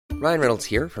Ryan Reynolds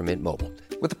here from Mint Mobile.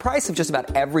 With the price of just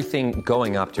about everything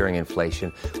going up during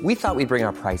inflation, we thought we'd bring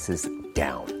our prices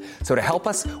down. So to help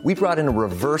us, we brought in a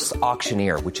reverse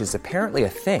auctioneer, which is apparently a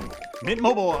thing. Mint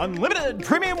Mobile Unlimited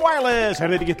Premium Wireless. How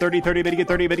to get 30, 30, bit to get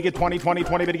 30, bit to get 20, 20,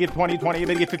 20, bit to get 20, 20,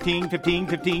 bit to get 15, 15,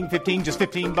 15, 15, just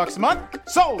 $15 a month?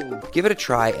 Sold! Give it a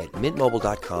try at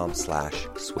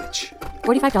mintmobile.com/switch.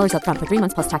 $45 up front for 3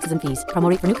 months plus taxes and fees.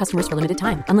 Promo rate for new customers for limited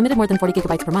time. Unlimited more than 40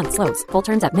 gigabytes per month. Slows full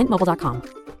terms at mintmobile.com.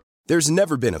 There's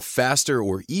never been a faster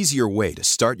or easier way to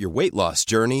start your weight loss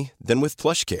journey than with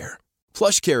PlushCare.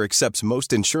 PlushCare accepts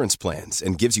most insurance plans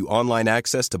and gives you online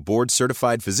access to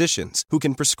board-certified physicians who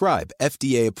can prescribe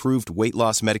FDA-approved weight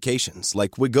loss medications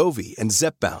like Wegovy and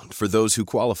Zepbound for those who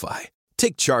qualify.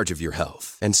 Take charge of your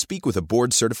health and speak with a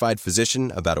board-certified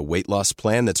physician about a weight loss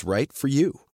plan that's right for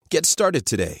you. Get started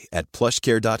today at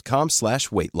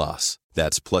plushcare.com/weightloss.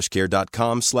 That's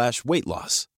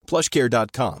plushcare.com/weightloss.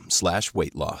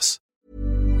 plushcare.com/weightloss.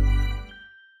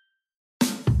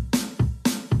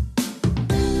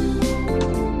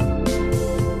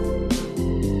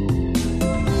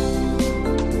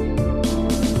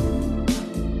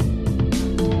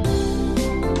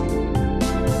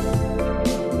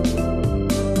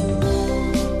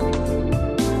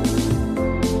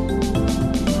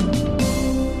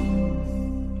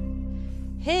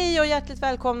 Hej och hjärtligt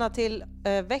välkomna till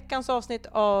veckans avsnitt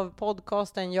av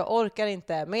podcasten Jag orkar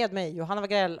inte, med mig Johanna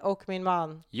Wagrell och min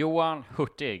man Johan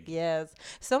Hurtig. Yes.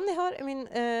 Som ni hör är min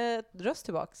röst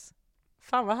tillbaks.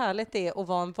 Fan vad härligt det är att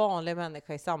vara en vanlig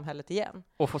människa i samhället igen.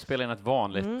 Och få spela in ett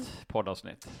vanligt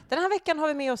poddavsnitt. Den här veckan har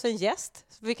vi med oss en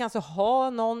gäst. Vi kan alltså ha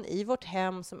någon i vårt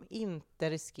hem som inte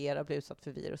riskerar att bli utsatt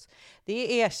för virus.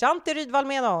 Det är Shanti Rydwall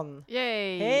Menon.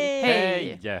 Yay!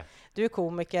 Hej! Hej! Du är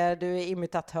komiker, du är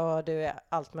imitatör, du är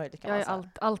allt möjligt. Jag är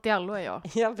allt i allo är jag.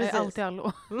 Ja, precis. Jag är allt i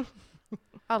allo.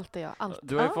 Allt är jag, allt.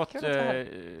 Du har ju fått kul att höra.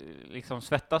 liksom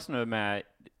svettas nu med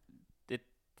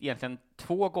egentligen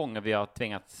 2 gånger vi har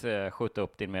tvingats skjuta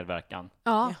upp din medverkan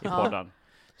i podden.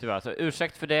 Tyvärr. Så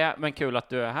ursäkt för det, men kul att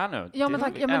du är här nu. Ja, men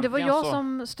tack. Ja, men det var jag så...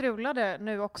 som strulade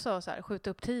nu också, så här, skjuta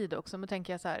upp tid också. Men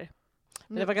tänker jag så här...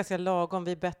 Men det var ganska lagom,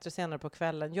 vi är bättre senare på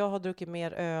kvällen. Jag har druckit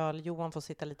mer öl, Johan får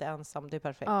sitta lite ensam, det är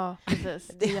perfekt. Ja, precis.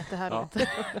 Det är jättehärligt.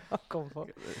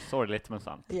 Sorgligt men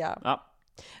sant. Ja.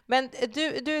 Men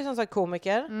du är som sagt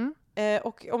komiker.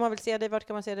 Och om man vill se dig, vart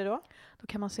kan man se dig då? Då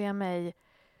kan man se mig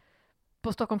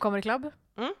på Stockholm Comedy Club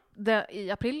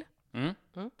i april.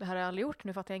 Det här har jag aldrig gjort,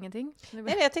 nu fattar jag ingenting.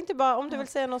 Nej, jag tänkte bara, om du vill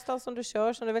säga någonstans som du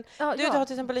kör, som du vill. Du har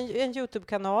till exempel en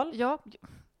YouTube-kanal. Ja,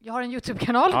 jag har en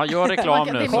YouTube-kanal. Ja, gör reklam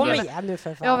nu. Kom igen nu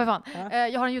för fan. Ja, för fan.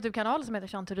 Jag har en YouTube-kanal som heter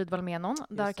Shanti Rydwall Menon.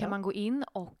 Där kan man gå in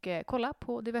och kolla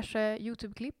på diverse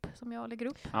YouTube-klipp som jag lägger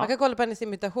upp. Ja. Man kan kolla på hennes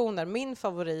imitationer. Min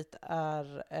favorit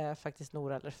är faktiskt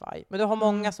Nour El Refai. Men du har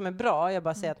många som är bra. Jag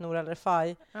bara säger att Nour El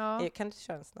Refai kan du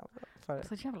köra en snabb för?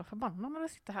 Så jävla förbannad när du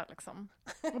sitter här liksom.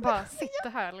 Och bara sitter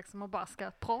här liksom och bara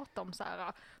ska prata om så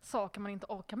här saker man inte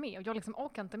orkar med. Och jag liksom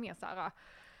orkar inte med så här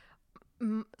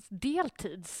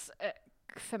deltids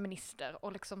feminister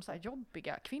och liksom så här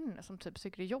jobbiga kvinnor som typ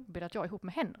tycker det är jobbigt att jag är ihop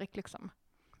med Henrik liksom.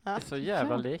 Det är så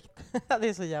jävla likt. Det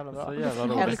är så jävla bra. Jag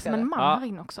har liksom en man här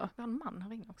inne också. Jag har en man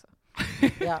här inne också.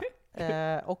 Ja,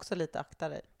 också lite akta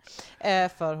dig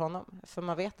för honom. För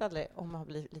man vet aldrig om man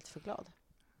blir lite för glad.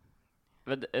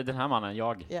 Den här mannen,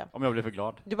 om jag blir för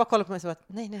glad. Du bara kollar på mig så att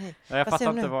nej. Jag fattar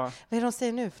inte vad är de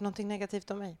säger nu för någonting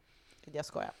negativt om mig? Jag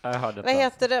skojar. Jag hörde vad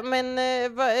heter det? Men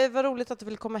vad roligt att du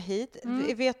vill komma hit.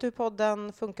 Vet du hur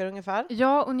podden funkar ungefär?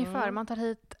 Ja, ungefär. Man tar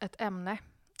hit ett ämne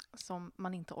som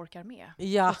man inte orkar med.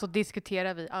 Ja. Och så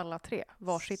diskuterar vi alla 3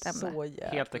 varsitt ämne. Så jävla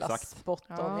helt exakt. Spot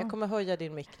on. Ja. Jag kommer höja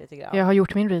din mick lite grann. Jag har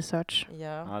gjort min research.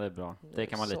 Ja, det är bra. Det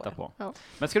kan man lita på. Ja.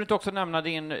 Men ska du inte också nämna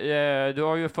din... du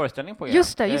har ju föreställning på er.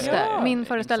 Just det. Min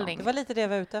föreställning. Det var lite det jag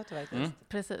var ute efter faktiskt.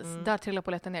 Precis. Där trillar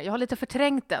polletten ner. Jag har lite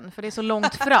förträngt den, för det är så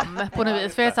långt fram på något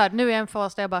vis. För jag är så här, nu är jag en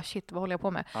fas där jag bara, shit, vad håller jag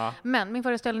på med? Ja. Men min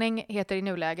föreställning heter i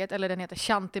nuläget, eller den heter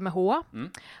Shanti med H.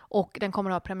 Och den kommer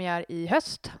att ha premiär i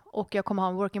höst. Och jag kommer ha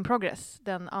en work in progress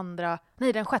den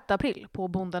 6 april på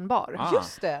Bonden bar.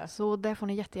 Just det. Så där får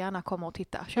ni jättegärna komma och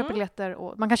titta. Köp biljetter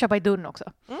och man kan köpa i dörren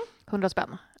också. 100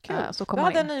 spänn. Så kommer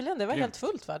jag hade nyligen, det var helt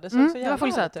fullt va? Det såg så det var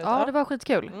fullsatt. ut. Ja, det var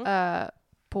skitkul.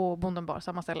 På Bonden bar,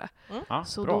 samma ställe.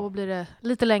 Så bra. Då blir det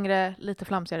lite längre, lite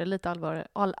flamsigare, lite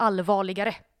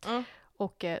allvarligare.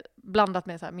 Och blandat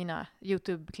med så här, mina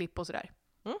YouTube-klipp och sådär.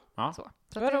 Så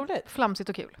det var roligt. Flamsigt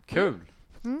och kul. Kul.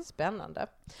 Spännande.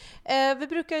 Vi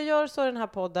brukar göra så i den här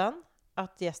podden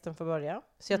att gästen får börja.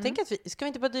 Så jag tänker att ska vi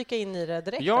inte bara dyka in i det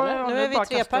direkt? Ja, eller? Nu är vi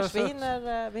 3 pers, vi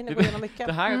hinner gå igenom mycket.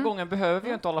 Den här gången behöver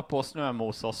vi inte hålla på och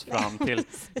snömosa oss fram till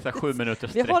 7 minuters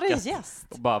sträcka. Vi har en gäst.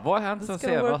 Och bara, vad har hänt sen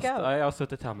senast? Jag har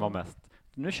suttit hemma mest.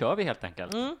 Nu kör vi helt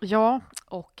enkelt. Ja,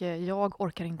 och jag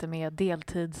orkar inte med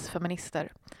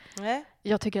deltidsfeminister. Nej.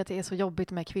 Jag tycker att det är så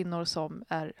jobbigt med kvinnor som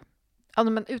är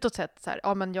men utåt sett så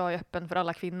här, men jag är öppen för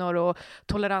alla kvinnor och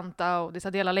toleranta och det är så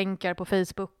dela länkar på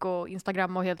Facebook och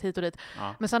Instagram och helt hit och dit.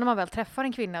 Ja. Men sen när man väl träffar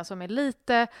en kvinna som är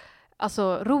lite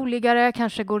roligare,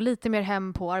 kanske går lite mer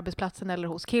hem på arbetsplatsen eller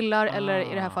hos killar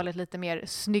eller i det här fallet lite mer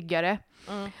snyggare,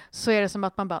 så är det som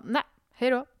att man bara, nej, hej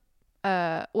då.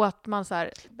 Och att man så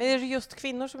här... Men är det just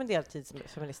kvinnor som är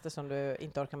deltidsfeminister som du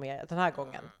inte orkar med den här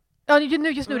gången? Ja,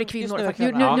 just nu är det kvinnor. Nu är det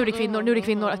kvinnor. Nu är det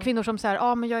kvinnor. Kvinnor som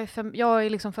säger, men jag är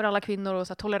liksom för alla kvinnor och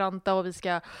så här, toleranta och vi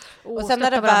ska och sen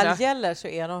när det väl gäller så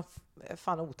är de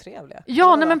fan otrevliga.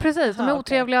 Ja, nej men precis. De är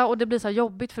otrevliga och det blir så här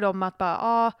jobbigt för dem att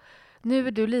bara, nu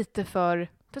är du lite för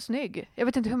snygg. Jag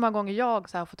vet inte hur många gånger jag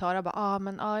så här får höra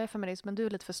jag är feminist men du är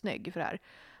lite för snygg för det här.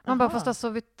 Man bara, fast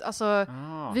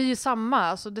vi är ju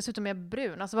samma. Dessutom är jag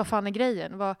brun. Vad fan är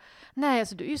grejen? Nej,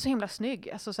 du är ju så himla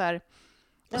snygg. Så här...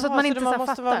 Jaha, så att man inte man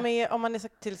måste vara med, om man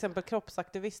är till exempel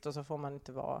kroppsaktivist och så får man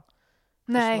inte vara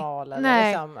smal eller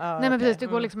nej. Liksom. Nej, men precis, det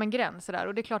går liksom en gräns där.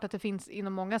 Och det är klart att det finns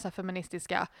inom många så här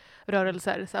feministiska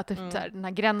rörelser så att det så här, den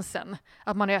här gränsen,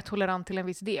 att man är tolerant till en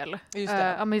viss del. Just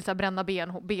det. Men så här, bränna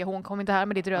BH, kom inte här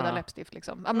med ditt röda läppstift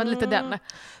liksom. Men lite den.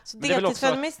 Så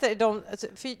deltidsfeminister,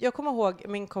 jag kommer ihåg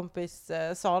min kompis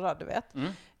Sara, du vet.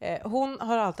 Hon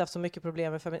har alltid haft så mycket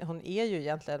problem med hon är ju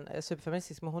egentligen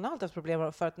superfeministisk, men hon har alltid haft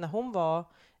problem för att när hon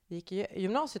gick i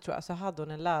gymnasiet tror jag, så hade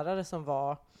hon en lärare som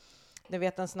var, ni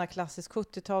vet, en sån här klassisk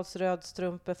 70-tals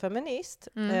rödstrumpefeminist.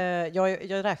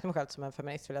 Jag räknar mig själv som en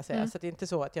feminist vill jag säga, så det är inte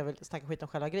så att jag vill snacka skit om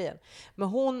själva grejen.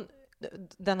 Men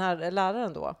den här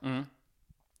läraren då,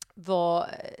 var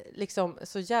liksom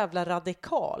så jävla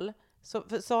radikal.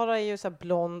 För Sara är ju så här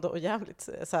blond och jävligt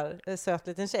så här söt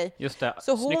liten tjej. Just det,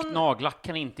 så snyggt nagellack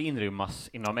kan inte inrymmas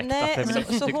inom äkta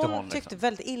feminism. Så hon tyckte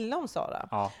väldigt illa om Sara.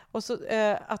 Ja. Och så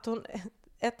att hon...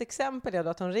 Ett exempel är då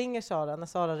att hon ringer Sara när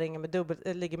Sara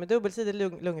ligger med dubbelsidig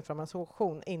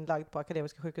lunginflammation inlagd på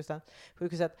Akademiska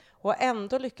sjukhuset och har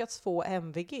ändå lyckats få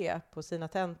MVG på sina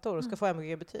tentor och ska få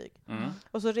MVG-betyg.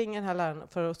 Och så ringer den här läraren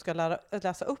för att ska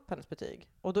läsa upp hennes betyg.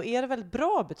 Och då är det väl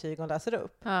bra betyg hon läser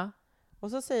upp. Ja.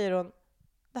 Och så säger hon,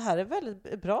 det här är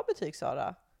väldigt bra betyg,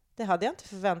 Sara. Det hade jag inte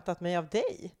förväntat mig av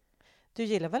dig. Du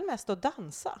gillar väl mest att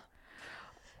dansa?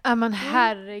 Ja, men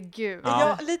herregud.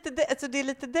 Ja, det är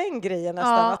lite den grejen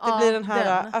nästan. Att det blir den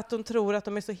här, att de tror att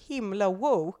de är så himla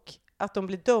woke, att de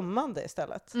blir dömande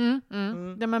istället.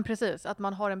 Ja, men precis. Att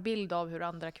man har en bild av hur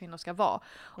andra kvinnor ska vara.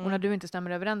 Och när du inte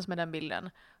stämmer överens med den bilden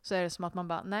så är det som att man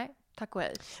bara, nej, tack och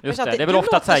hej. Just det är väl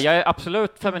ofta att säga, jag är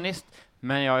absolut feminist,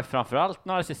 men jag är framförallt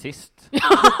narcissist.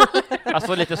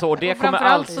 Alltså lite så, det kommer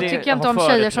alltid så tycker jag inte om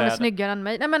tjejer som är snyggare än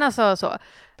mig. Nej, men alltså så.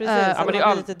 Precis,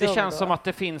 men det känns som att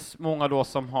det finns många då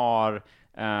som har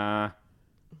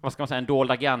vad ska man säga, en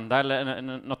dold agenda eller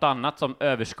något annat som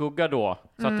överskuggar då.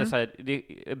 Så att det är, så här, det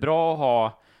är bra att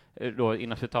ha då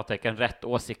inom citattecken rätt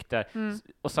åsikter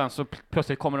och sen så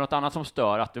plötsligt kommer något annat som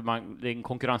stör, att det är en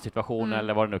konkurrenssituation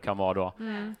eller vad det nu kan vara då.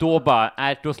 Då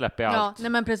bara, då släpper jag allt. Nej,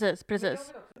 men precis.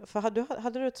 För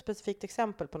hade du ett specifikt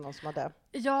exempel på någon som hade?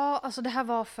 Ja, alltså det här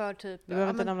var för typ... Du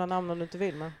behöver inte nämna namn om du inte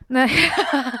vill, men... Nej,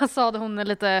 sa hon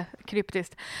lite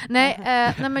kryptiskt. Nej,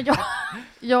 men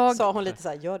jag... Sa hon lite så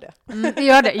här, gör det.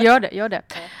 Gör det.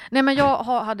 Nej, men jag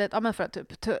hade för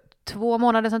typ 2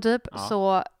 månader sedan typ,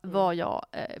 så var jag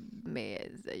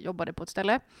jobbade på ett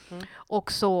ställe.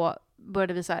 Och så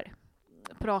började vi så här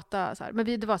prata så här, men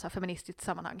det var så här feministiskt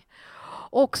sammanhang.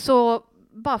 Och så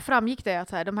bara framgick det att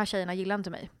så här, de här tjejerna gillar inte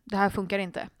mig. Det här funkar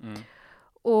inte.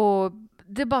 Och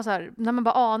det är bara så här, när man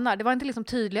bara anar, det var inte liksom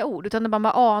tydliga ord, utan man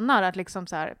bara anar att liksom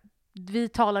så här, vi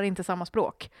talar inte samma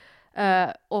språk.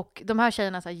 Och de här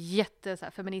tjejerna så här, jätte så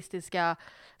här, feministiska,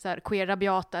 så här, queer,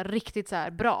 rabiata, riktigt så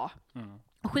här, bra.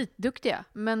 Skitduktiga.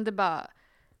 Men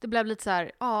det blev lite så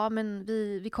här, men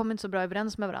vi kommer inte så bra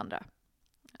överens med varandra.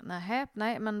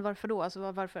 Nej, men varför då?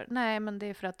 Alltså, varför? Nej, men det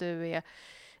är för att du är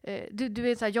du är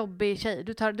en så här jobbig tjej.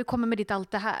 Du kommer med ditt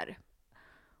allt det här.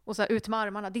 Och så här, ut med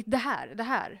armarna. Det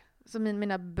här. Så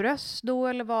mina bröst då,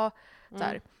 eller vad? Så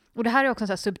här. Och det här är också en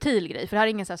så här subtil grej. För det här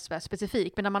är ingen så här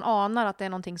specifik. Men när man anar att det är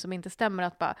någonting som inte stämmer.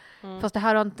 Att bara, fast det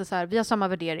här har inte så här, vi har samma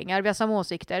värderingar. Vi har samma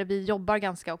åsikter. Vi jobbar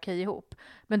ganska okej ihop.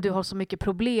 Men du har så mycket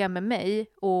problem med mig.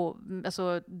 Och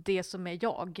alltså det som är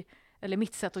jag. Eller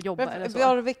mitt sätt att jobba.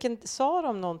 Sa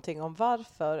de någonting om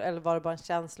varför? Eller var det bara en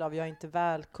känsla av jag är inte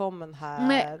välkommen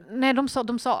här? Nej,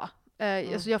 de sa.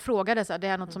 Alltså jag frågade så här, det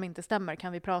är något som inte stämmer,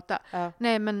 kan vi prata?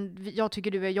 Nej, men jag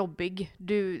tycker du är jobbig.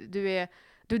 Du är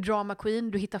drama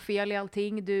queen, du hittar fel i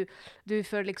allting. Du är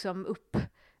för liksom upp.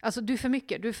 Alltså du är för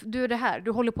mycket. Du är det här.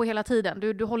 Du håller på hela tiden.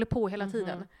 Du håller på hela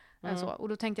tiden. Så. Och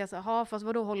då tänkte jag så här, fast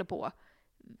vadå håller på?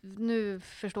 Nu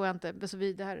förstår jag inte. Alltså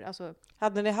det här, alltså...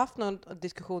 Hade ni haft någon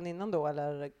diskussion innan då,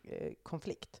 eller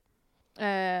konflikt?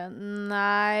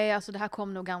 Nej, alltså det här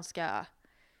kom nog ganska...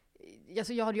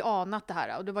 Alltså jag hade ju anat det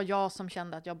här, och det var jag som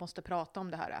kände att jag måste prata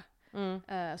om det här.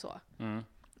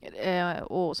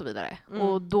 Och så vidare.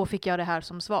 Och då fick jag det här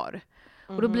som svar.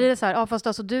 Och då blir det så här, fast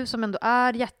alltså du som ändå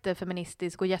är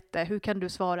jättefeministisk och hur kan du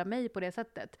svara mig på det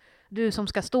sättet? Du som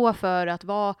ska stå för att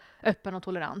vara öppen och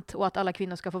tolerant och att alla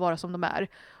kvinnor ska få vara som de är.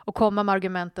 Och komma med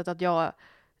argumentet att jag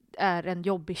är en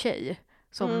jobbig tjej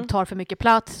som tar för mycket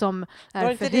plats, som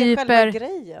är för hyper. Var inte det själva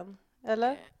grejen?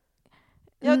 Eller?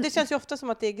 Ja, det känns ju ofta som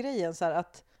att det är grejen, så här,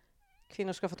 att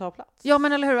kvinnor ska få ta plats. Ja,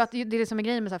 men eller hur? Att det är det som är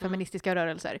grejen med så här feministiska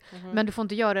rörelser. Men du får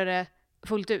inte göra det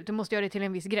fullt ut. Du måste göra det till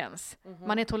en viss gräns.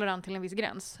 Man är tolerant till en viss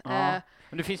gräns. Ja.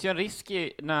 Men det finns ju en risk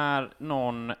när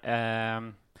någon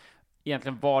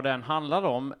egentligen vad den handlar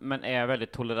om, men är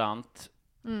väldigt tolerant,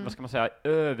 vad ska man säga,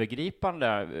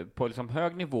 övergripande på liksom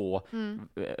hög nivå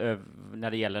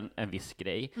när det gäller en viss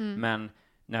grej. Men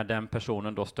när den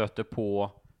personen då stöter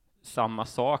på samma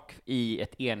sak i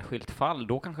ett enskilt fall,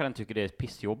 då kanske den tycker det är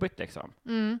pissjobbigt liksom.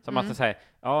 Som att säga,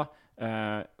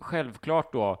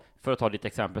 självklart då, för att ta ditt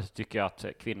exempel, så tycker jag att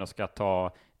kvinnor ska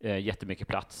ta jättemycket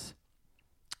plats.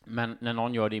 Men när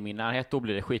någon gör det i min närhet, då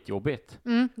blir det skitjobbigt.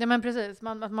 Ja, men precis.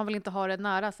 Man vill inte ha det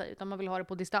nära sig, utan man vill ha det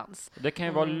på distans. Det kan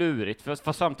ju vara lurigt,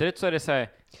 för samtidigt så är det så här...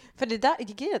 För det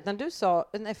där, när du sa...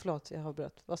 Nej, förlåt, jag har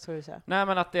bröt. Vad ska du säga? Nej,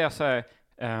 men att det är så här...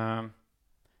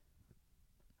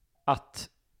 att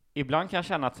ibland kan jag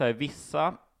känna att så här,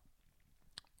 vissa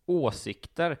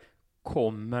åsikter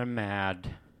kommer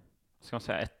med, ska man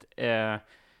säga, ett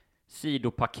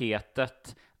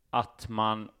sidopaketet att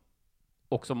man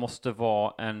också måste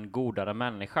vara en godare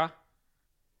människa.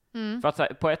 För att så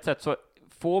här, på ett sätt så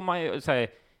får man ju säga,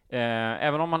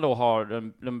 även om man då har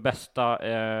den bästa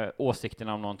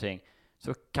åsikterna om någonting,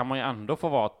 så kan man ju ändå få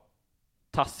vara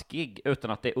taskig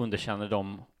utan att det underkänner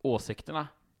de åsikterna.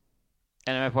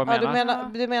 Är ni med på vad jag menar?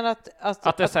 Du menar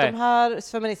att de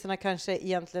här feministerna kanske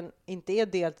egentligen inte är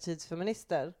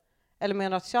deltidsfeminister? Eller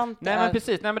menar att Shanti Nej, men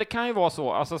precis. Nej, men det kan ju vara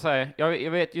så. Alltså, så här,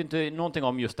 jag vet ju inte någonting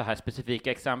om just det här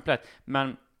specifika exemplet,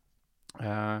 men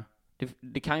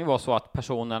det kan ju vara så att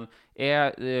personen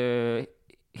är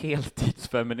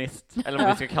heltidsfeminist, eller vad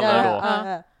vi ska kalla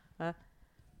det då.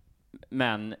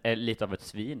 Men är lite av ett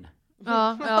svin.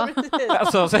 Ja.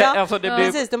 Alltså, det blir...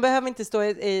 Precis, de behöver inte stå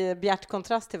i bjärt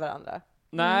kontrast till varandra.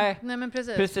 Nej, men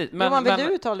precis. Men vill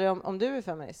du uttala dig om du är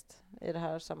feminist i det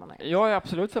här sammanhanget? Jag är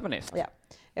absolut feminist. Ja.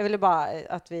 Jag ville bara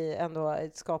att vi ändå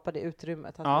skapade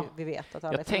utrymmet, att vi vet att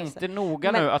alla är feminister. Jag tänkte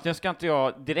noga nu att jag ska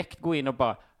inte direkt gå in och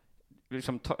bara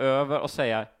liksom ta över och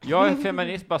säga jag är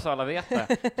feminist bara så alla vet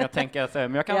det. Jag tänker att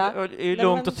men jag kan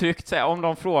lugnt och tryggt säga om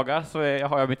de frågar så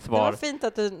har jag mitt svar. Det var fint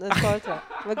att du svarade det.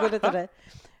 Det var gulligt av dig.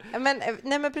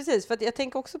 Men precis, för att jag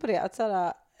tänker också på det att så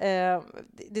här,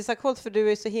 det är så coolt för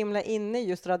du är så himla inne i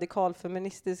just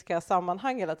radikalfeministiska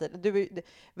sammanhang hela tiden. Du är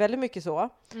väldigt mycket så.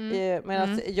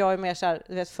 Medan jag är mer så här,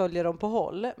 du vet, följer dem på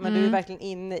håll, men du är verkligen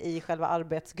inne i själva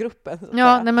arbetsgruppen.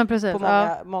 Men precis.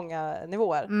 På många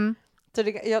nivåer. Så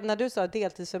när du sa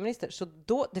deltidsfeminister, så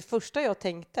då, det första jag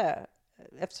tänkte,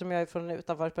 eftersom jag är från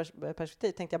utanför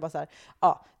perspektiv, tänkte jag bara så här,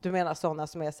 du menar sådana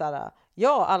som är så här,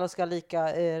 alla ska ha lika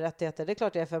rättigheter, det är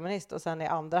klart jag är feminist, och sen i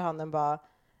andra handen bara,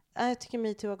 jag tycker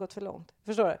MeToo har gått för långt.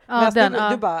 Förstår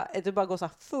du? Du bara går så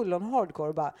här full on hardcore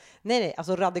och bara, nej,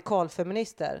 alltså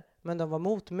radikalfeminister, men de var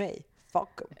mot mig. Fuck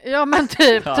them. Ja, men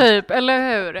typ,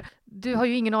 eller hur? Du har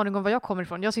ju ingen aning om var jag kommer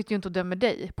ifrån. Jag sitter ju inte och dömer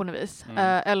dig på något vis.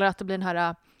 Eller att det blir den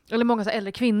här, eller många så här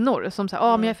äldre kvinnor som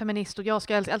säger, men jag är feminist och jag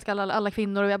ska älska alla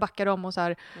kvinnor och jag backar dem och så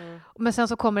här. Men sen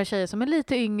så kommer det tjejer som är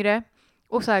lite yngre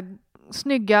och så här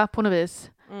snygga på något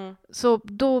vis. Så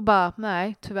då bara,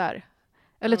 nej, tyvärr.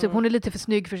 Eller typ, hon är lite för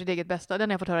snygg för sitt eget bästa. Den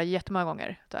har jag fått höra jättemånga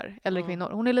gånger. Där, äldre kvinnor.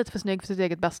 Hon är lite för snygg för sitt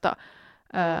eget bästa.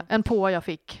 En jag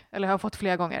fick, eller har fått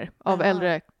flera gånger, av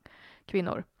äldre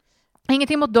kvinnor.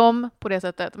 Ingenting mot dem på det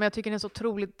sättet. Men jag tycker det är en så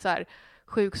otroligt så här,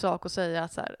 sjuk sak att säga.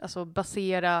 Så här, alltså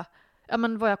basera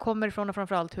var jag kommer ifrån och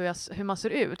framförallt hur man ser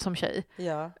ut som tjej.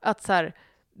 Ja. Att så här,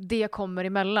 det kommer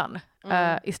emellan.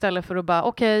 Istället för att bara,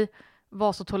 okej,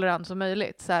 vara så tolerant som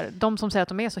möjligt. Så här, de som säger att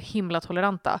de är så himla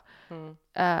toleranta.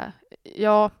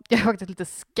 Jag är faktiskt lite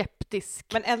skeptisk.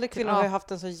 Men äldre kvinnor har ju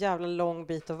haft en så jävla lång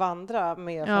bit att vandra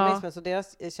med feminismen, så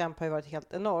deras kämp har ju varit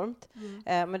helt enormt.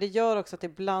 Men det gör också att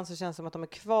ibland så känns det som att de är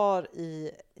kvar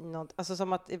i något, alltså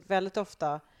som att väldigt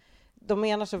ofta de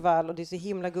menar så väl och det är så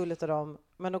himla gulligt av dem,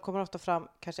 men de kommer ofta fram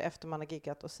kanske efter man har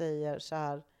giggat och säger så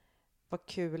här: vad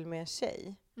kul med en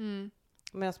tjej.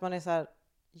 Medan man är så här: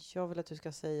 jag vill att du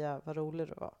ska säga vad rolig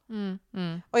du var.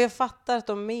 Och jag fattar att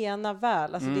de menar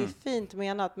väl. Alltså det är fint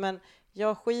menat, men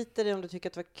jag skiter i om du tycker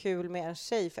att det var kul med en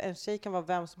tjej. För en tjej kan vara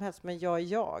vem som helst, men jag är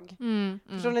jag.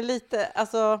 Förstår ni lite?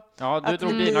 Alltså, ja, du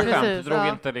drog dina skämt. Du drog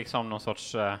inte liksom någon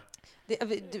sorts...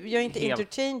 jag är inte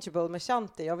interchangeable med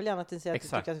Shanti. Jag vill gärna att ni säger att du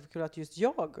tycker att det var kul att just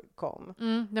jag kom.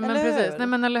 Nej, men precis. Nej,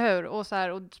 men eller hur? Och, så här,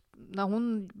 och när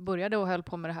hon började och höll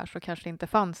på med det här så kanske det inte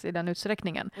fanns i den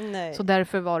utsträckningen. Nej. Så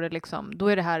därför var det liksom, då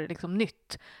är det här liksom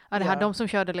nytt. Det här, de som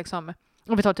körde liksom,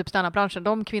 om vi tar typ stand-up-branschen,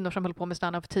 de kvinnor som höll på med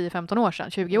stand-up för 10-15 år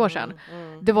sedan, 20 år sedan.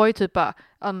 Det var ju typ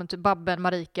Babben,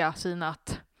 Marika,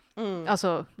 Sinat.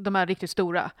 Alltså de är riktigt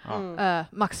stora.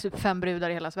 Max typ 5 brudar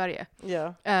i hela Sverige.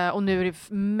 Och nu är det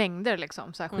mängder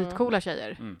liksom, så här skitcoola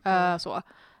tjejer. Så.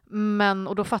 Men,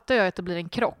 och då fattar jag att det blir en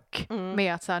krock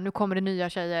med att så här, nu kommer det nya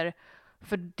tjejer.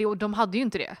 För de hade ju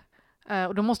inte det.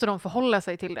 Och då måste de förhålla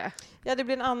sig till det. Ja, det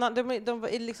blir en annan... De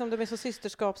är så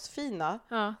systerskapsfina.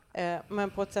 Men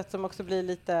på ett sätt som också blir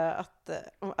lite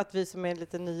att vi som är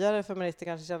lite nyare feminister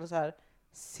kanske känner så här: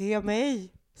 se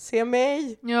mig! Se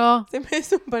mig! Ja. Se mig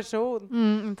som person.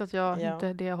 Inte att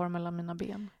inte det jag har mellan mina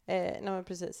ben. Nej, men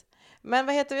precis. Men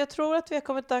vad heter vi? Jag tror att vi har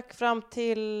kommit fram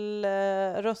till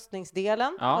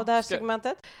röstningsdelen av det här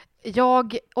segmentet.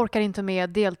 Jag orkar inte med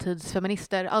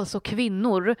deltidsfeminister, alltså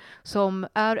kvinnor som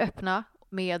är öppna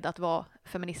med att vara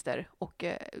feminister och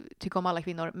tycka om alla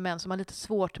kvinnor, men som har lite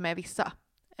svårt med vissa.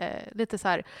 Lite så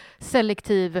här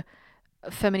selektiv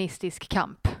feministisk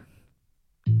kamp.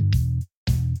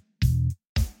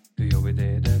 Hur gör vi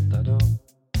det detta då?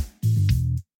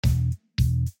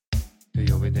 Hur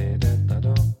gör vi det detta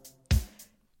då?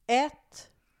 1,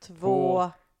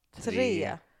 2,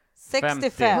 3,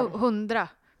 65. 100.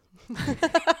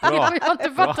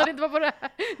 Jag fattar inte vad det är.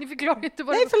 Ni förklarar inte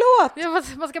vad det är. Nej, förlåt.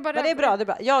 Ja, man ska bara... Men det är bra, det är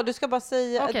bra. Ja, du ska bara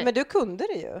säga... Okay. Men du kunde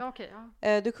det ju. Okay,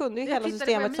 ja. Du kunde ju hela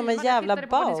systemet som en jävla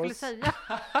baus.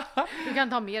 Du kan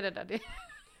ta med det där.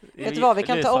 Vet du vad, vi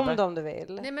kan ta om det om du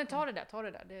vill. Nej, men ta det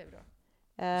där. Det är bra.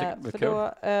 För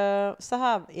då, så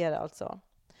här är det alltså.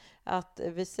 Att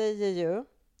vi säger ju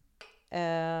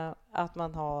att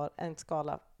man har en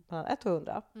skala mellan 1 och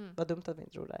 100. Vad dumt att vi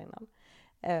inte gjorde det innan.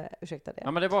 Ursäkta det.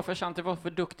 Ja, men det var för sant, det var för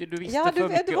duktig. Du visste för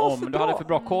mycket om. Du hade för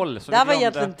bra koll. Så det här var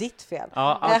egentligen ditt fel.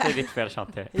 Ja, allt är ditt fel,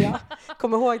 Shanti. Ja,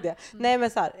 kom ihåg det. Nej, men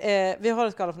så här. Vi har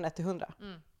en skala från 1 till 100.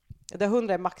 Där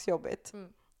 100 är maxjobbigt.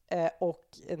 Och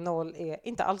 0 är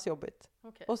inte alls jobbigt.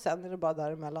 Okay. Och sen är det bara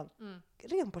däremellan.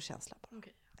 Ren på känsla bara.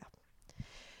 Okay. Ja.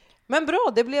 Men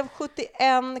bra, det blev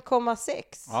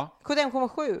 71,6. Ja.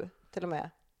 71,7 till och med.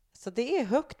 Så det är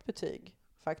högt betyg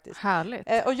faktiskt.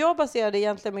 Härligt. Och jag baserade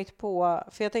egentligen mitt på,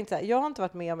 för jag tänkte så här, jag har inte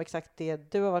varit med om exakt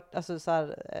det du har varit, alltså så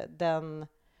här,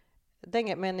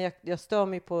 men jag stör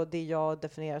mig på det jag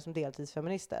definierar som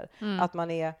deltidsfeminister. Att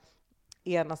man är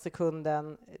ena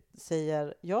sekunden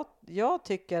säger jag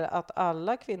tycker att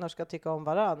alla kvinnor ska tycka om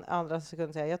varann, andra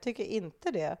sekunden säger jag tycker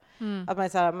inte det. Att man är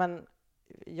så här, men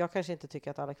jag kanske inte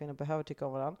tycker att alla kvinnor behöver tycka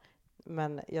om varann,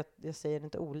 men jag säger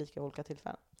inte olika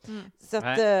tillfällen. Så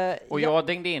att, och jag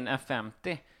dängde in en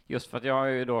 50 just för att jag har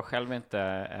ju då själv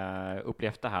inte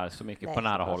upplevt det här så mycket på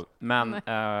nära håll, men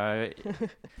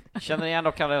känner igen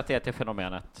och kan relatera till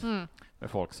fenomenet med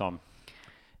folk som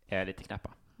är lite knäppa.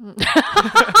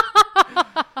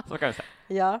 Så kan vi säga.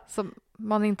 Ja. Som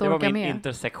man inte orkar med. Det var min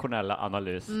intersektionella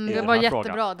analys. Det var jättebra.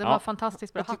 Frågan. Det var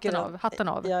fantastiskt bra. Hatten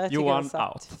av. Ja, Johan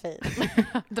out.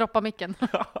 Droppa micken.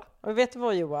 Och vet du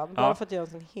vad, Johan? Bara för att jag är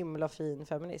en sån himla fin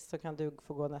feminist så kan du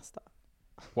få gå nästa.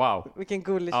 Wow. Vilken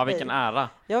gullig tjej. Vilken ära.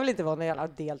 Jag vill inte vara någon jävla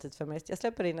deltidsfeminist. Jag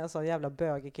släpper in en sån jävla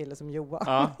bögig kille som Johan.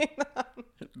 Ja.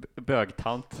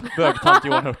 Bögtant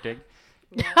Johan Hurtig.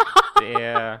 Det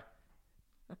är...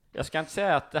 Jag ska inte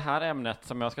säga att det här ämnet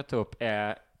som jag ska ta upp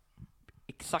är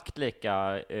exakt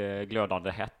lika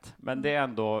glödande hett, men det är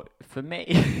ändå för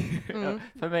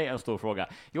mig en stor fråga.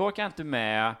 Jag orkar inte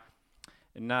med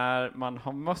när man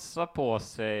har mössa på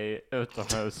sig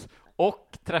utomhus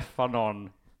och träffar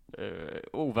någon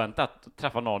oväntat,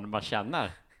 träffar någon man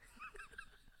känner.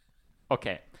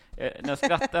 Okej. När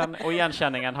skratten och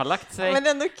igenkänningen har lagt sig. Men det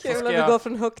är ändå kul att du går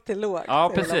från högt till lågt.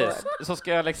 Ja, precis. Så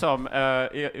ska jag liksom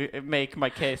make my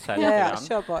case här. Ja,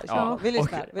 kör på. Vi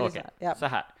lyssnar. Ja. Så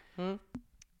här.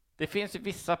 Det finns ju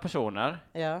vissa personer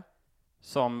Ja.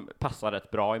 som passar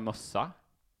rätt bra i mössa.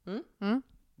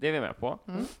 Det är vi med på.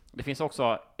 Det finns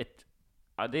också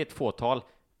det är ett fåtal,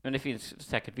 men det finns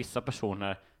säkert vissa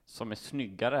personer som är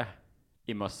snyggare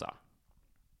i mössa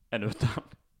än utan.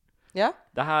 Ja.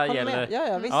 Det här Håller gäller... med.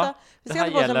 Ja, vissa det ska här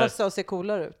inte på sig gäller- mössa och se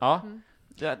coolare ut. Ja.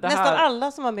 Det Nästan här,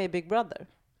 alla som var med i Big Brother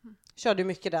körde ju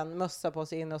mycket den, mössa på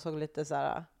sig in och såg lite så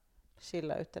här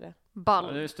chilla ut i det.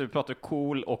 Ball. Just det, du pratar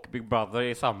cool och Big Brother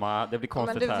i samma... Det blir Ja, men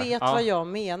konstigt du här. vet vad jag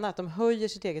menar, att de höjer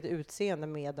sitt eget utseende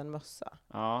med en mössa.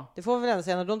 Ja. Det får vi väl ändå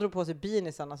säga, när de drog på sig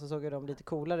beanisarna så såg ju de lite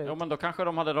coolare ut. Jo, men då kanske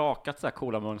de hade rakat så här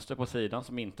coola mönster på sidan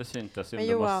som inte syntes Men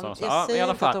under mössan. Johan, och så. jag Men i säger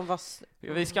alla inte att fall,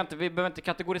 de var... vi behöver inte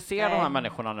kategorisera de här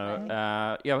människorna nu.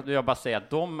 Jag bara säger att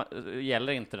de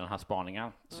gäller inte den här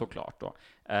spaningen, såklart då.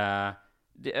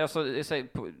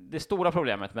 Det stora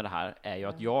problemet med det här är ju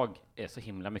att jag är så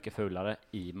himla mycket fulare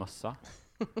i mössa.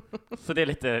 Så det är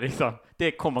lite liksom, det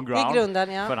är common Det ground. är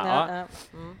grunden, ja. För, Ja.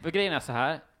 för grejen är så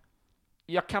här,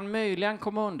 jag kan möjligen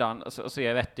komma undan och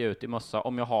se vettig ut i mössa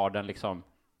om jag har den liksom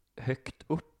högt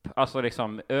upp, alltså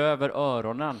liksom över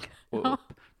öronen och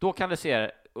upp. Då kan det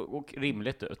se och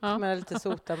rimligt ut. Ja. Men lite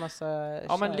sotarmössa.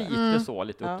 Ja, men lite så,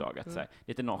 lite Ja. uppdraget, så här,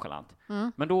 lite nonchalant.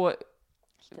 Men då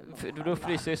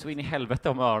fryser jag så in i helvete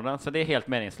om öronen, så det är helt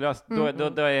meningslöst. Då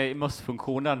är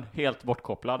mössfunktionen helt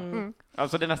bortkopplad.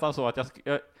 Alltså det är nästan så att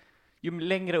ju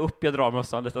längre upp jag drar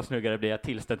mössan, desto snyggare blir jag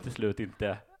tills den till slut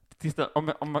inte...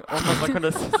 Om man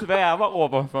kunde sväva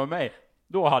ovanför mig,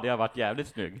 då hade jag varit jävligt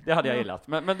snygg. Det hade jag gillat.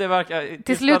 Men det verkar...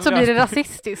 Till slut så blir det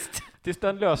rasistiskt. Tills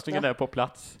den lösningen är på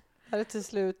plats. Är det till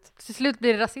slut? Till slut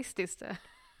blir det rasistiskt.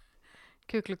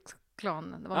 Ku Klux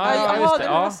Klan. Det var Ja, Ja, just det det,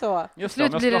 var ja. så. Just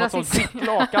Slut det, blir om det jag ska ha rasism. sånt vitt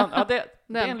lakan. Ja, det är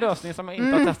en Den. lösning som jag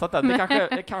inte har testat än.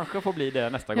 Det kanske får bli det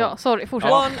nästa gång. Ja, sorry,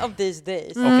 fortsätt. One of these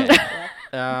days.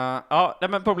 Okej.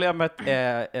 Men problemet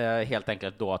är helt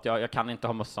enkelt då att jag kan inte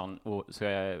ha mössan så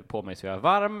jag är på mig så jag är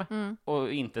varm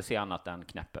och inte se annat än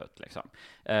knäpp ut liksom.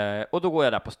 Och då går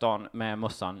jag där på stan med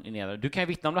mössan nere. Du kan ju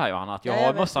vittna om det här, Johanna, att jag Ja, jag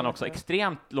har vet mössan det. också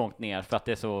extremt långt ner för att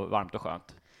det är så varmt och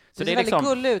skönt. Så Det ser väldigt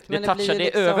gulligt ut, men det det touchar, blir det är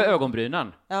liksom- över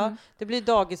ögonbrynen. Ja, det blir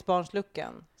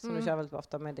dagisbarnsluckan som du kör väldigt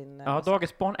ofta med din... Ja,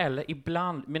 dagisbarn eller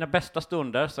ibland, mina bästa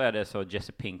stunder så är det så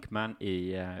Jesse Pinkman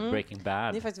i Breaking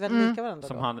Bad. Ni är faktiskt väldigt lika varandra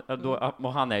Som då.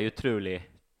 han är ju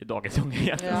trulig dagisunge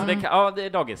egentligen. Ja. Så det är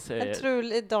dagis. En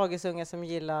trulig dagisunge som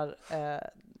gillar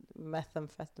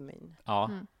methamfetamin. Ja,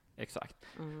 exakt.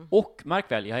 Och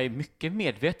märk väl, jag är mycket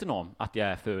medveten om att jag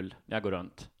är full när jag går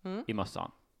runt i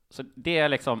mössan. Så det är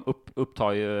liksom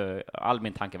upptar ju all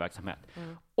min tankeverksamhet.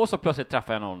 Och så plötsligt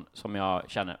träffar jag någon som jag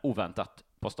känner oväntat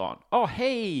på stan.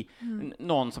 Hej!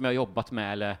 Någon som jag har jobbat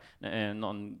med eller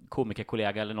någon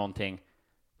komikerkollega eller någonting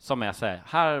som är så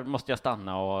här måste jag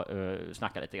stanna och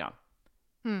snacka lite grann.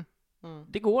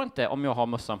 Det går inte om jag har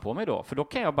mössan på mig då, för då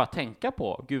kan jag bara tänka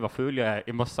på gud vad full jag är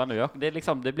i mössan nu.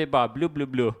 Det blir bara blu blu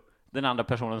blu, den andra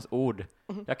personens ord.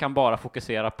 Jag kan bara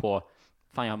fokusera på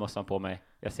fan, jag har mössan på mig,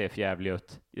 jag ser för jävlig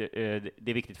ut.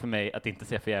 Det är viktigt för mig att inte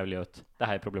se för jävlig ut. Det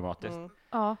här är problematiskt.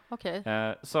 Ja, okej.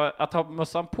 Så att ha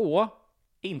mössan på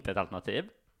är inte ett alternativ.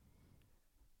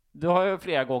 Då har jag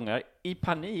flera gånger i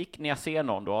panik när jag ser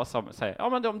någon då som säger, ja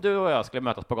men om du och jag skulle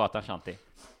mötas på gatan, Shanti.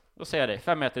 Då säger jag det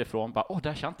 5 meter ifrån, bara, där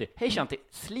är Shanti. Hej Shanti,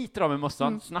 sliter av med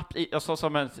mössan snabbt alltså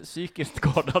som en psykiskt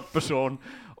skadad person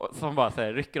som bara så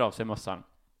här, rycker av sig mössan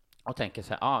och tänker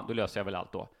så här, då löser jag väl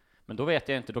allt då. Men då vet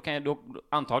jag inte, då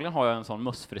antagligen har jag en sån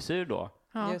mössfrisyr då.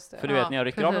 Ja. Just det. För du vet, när jag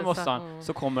rycker av med precis, mössan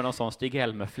så kommer någon sån Stig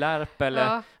Helmer-flärp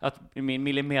eller att min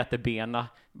millimeterbena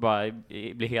bara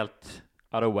blir helt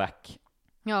out of whack.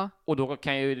 Ja. Och då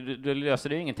då löser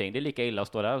det ju ingenting. Det är lika illa att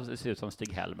stå där och se ut som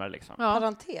Stig Helmer liksom. Ja.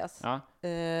 Parentes. Ja.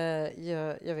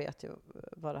 Jag vet ju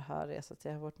vad det här är, så att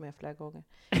jag har varit med flera gånger.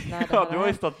 Ja, du har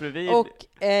ju stått bredvid. Och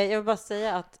jag vill bara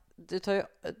säga att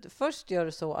först gör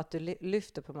du så att du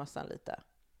lyfter på mössan lite.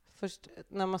 Först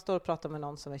när man står och pratar med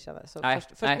någon som vi känner. Så Nej,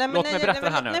 först, låt mig berätta det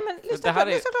här nu. Nej, men Det lyssna här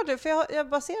klart du, för jag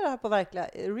baserar det här på verkliga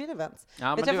real events. Ja,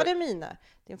 Jag men träffade Mina,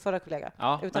 din förra kollega.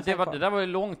 Ja, men det där var ju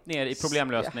långt ner i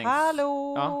problemlösning.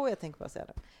 Hallå! Ja. Jag tänker bara säga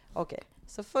det. Okej,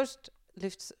 så först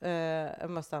lyfts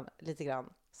mössan lite grann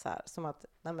så här, som att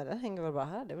nej men den hänger väl bara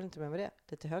här, det är väl inte med det.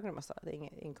 Lite högre mössa, det är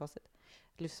inget konstigt.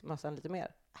 Lyfts mössan lite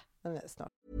mer, den är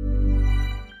snart.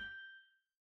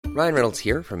 Ryan Reynolds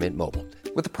here from Mint Mobile.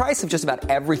 With the price of just about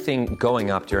everything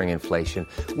going up during inflation,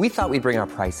 we thought we'd bring our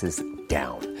prices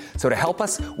down. So to help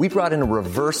us, we brought in a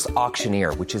reverse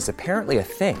auctioneer, which is apparently a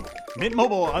thing. Mint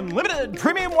Mobile Unlimited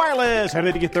Premium Wireless. How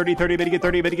to get 30, 30, bit to get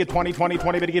 30, bit to get 20, 20,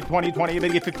 20, bit to get 20, 20, bit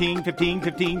to get 15, 15,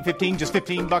 15, 15, just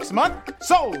 $15 a month?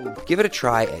 Sold! Give it a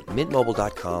try at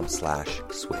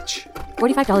mintmobile.com/switch.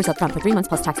 $45 up front for 3 months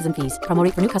plus taxes and fees. Promo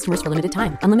rate for new customers for limited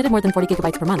time. Unlimited more than 40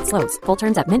 gigabytes per month. Slows full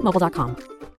terms at mintmobile.com.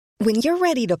 When you're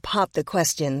ready to pop the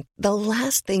question, the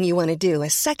last thing you want to do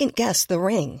is second-guess the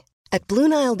ring. At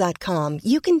BlueNile.com,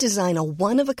 you can design a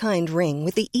one-of-a-kind ring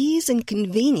with the ease and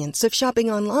convenience of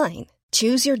shopping online.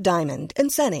 Choose your diamond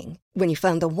and setting. When you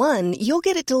find the one, you'll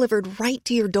get it delivered right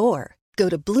to your door. Go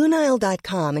to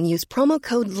BlueNile.com and use promo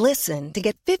code LISTEN to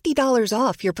get $50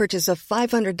 off your purchase of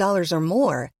 $500 or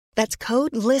more. That's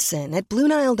code LISTEN at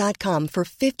BlueNile.com for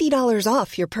 $50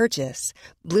 off your purchase.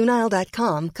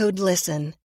 BlueNile.com, code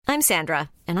LISTEN. I'm Sandra,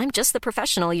 and I'm just the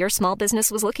professional your small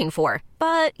business was looking for.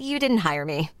 But you didn't hire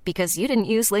me because you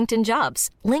didn't use LinkedIn Jobs.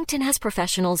 LinkedIn has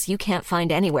professionals you can't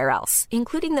find anywhere else,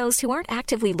 including those who aren't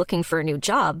actively looking for a new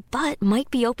job, but might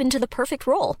be open to the perfect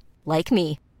role, like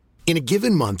me. In a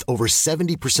given month, over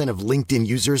 70% of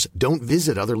LinkedIn users don't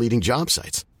visit other leading job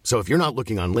sites. So if you're not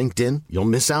looking on LinkedIn, you'll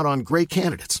miss out on great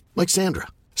candidates like Sandra.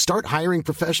 Start hiring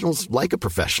professionals like a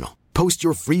professional. Post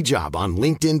your free job on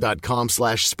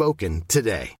linkedin.com/spoken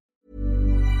today.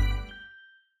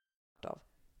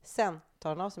 Sen tar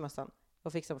han av sig mössan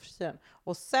och fixar på frisyren.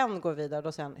 Och sen går vidare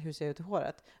och sen hur ser jag ut i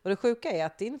håret. Och det sjuka är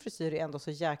att din frisyr är ändå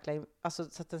så jäkla... Alltså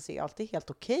så att den ser alltid helt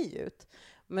okej ut.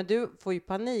 Men du får ju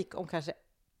panik om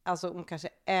kanske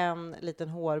en liten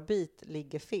hårbit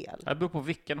ligger fel. Det beror på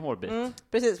vilken hårbit.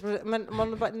 Precis, men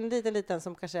man bara, en liten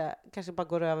som kanske bara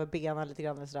går över benen lite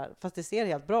grann. Sådär. Fast det ser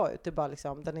helt bra ut. Det är bara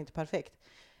liksom, den är inte perfekt.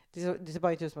 Det ser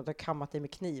bara inte ut som att du har kammat dig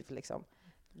med kniv. Liksom.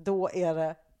 Då är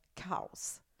det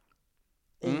kaos.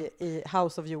 I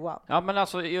House of Johan. Ja, men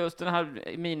alltså just den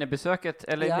här minibesöket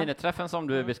eller miniträffen som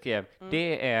du beskrev,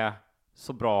 det är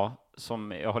så bra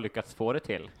som jag har lyckats få det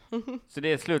till. Så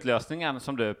det är slutlösningen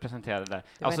som du presenterade där.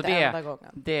 Det var inte enda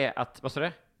gången. Det är att, vad sa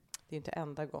du? Det är inte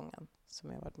enda gången som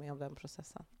jag har varit med om den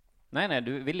processen. Nej,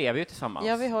 vi lever ju tillsammans.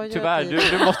 Ja, vi har ju tyvärr,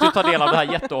 du måste ju ta del av det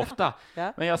här jätteofta.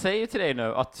 Ja. Men jag säger till dig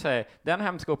nu att den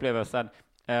hemska upplevelsen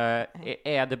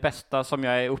är det bästa som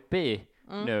jag är uppe i.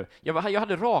 Nu. Jag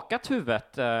hade rakat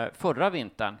huvudet förra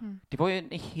vintern. Det var ju en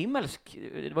himmelsk,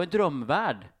 det var en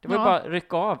drömvärld. Det var ju bara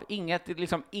rycka av.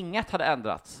 Inget hade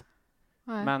ändrats.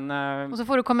 Men, och så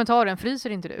får du kommentaren, fryser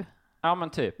inte du? Ja, men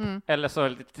typ. Eller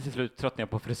så till slut tröttnar jag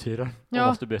på frisyren och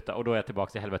måste byta. Och då är jag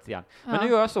tillbaka till helvetet igen. Men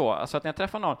nu gör jag så. Alltså att när jag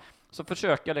träffar någon så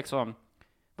försöker jag liksom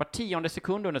var 10:e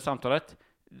sekund under samtalet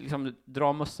liksom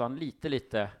dra mössan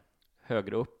lite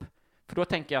högre upp. För då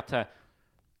tänker jag att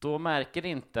då märker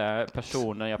inte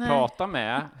personen jag pratar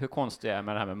med hur konstigt jag är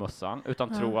med det här med mössan,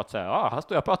 utan tror att här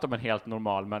står jag och pratar med en helt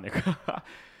normal människa.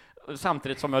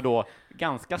 Samtidigt som jag då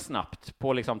ganska snabbt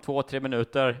på liksom 2-3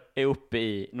 minuter är uppe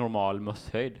i normal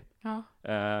mösshöjd. Ja.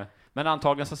 Men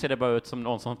antagligen så ser det bara ut som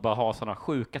någon som bara har sådana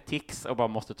sjuka tics och bara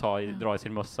måste dra i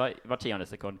sin mössa var 10:e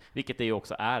sekund, vilket det ju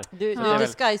också är. Du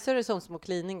disguiserar det som små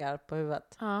kliningar på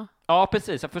huvudet. Ja,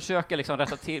 precis. Jag försöker liksom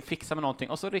rätta till, fixa med någonting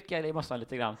och så rycker jag i mössan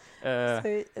lite grann.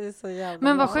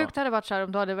 Men vad sjukt hade det varit så här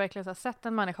om du hade verkligen så här, sett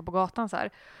en människa på gatan så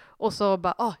här och så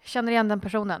bara, känner igen den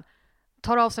personen.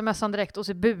 Tar av sig mössan direkt och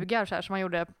så bugar så här som man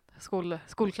gjorde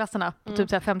skolklasserna på typ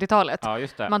så här 50-talet. Ja,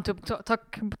 just det. Man typ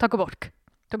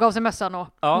tog av sig mössan och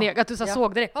att du så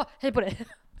såg direkt, hej på dig.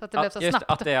 Så att det blev så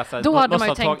snabbt. Då hade man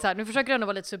ju tänkt så här, nu försöker du ändå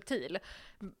vara lite subtil.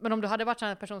 Men om du hade varit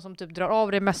en person som typ drar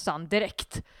av dig mössan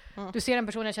direkt. Du ser en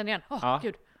person jag känner igen.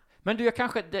 Gud. Men du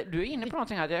är inne på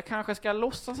någonting här. Jag kanske ska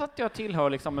låtsas att jag tillhör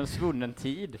liksom en svunnen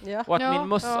tid. Ja. Och att min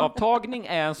mössavtagning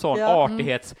är en sån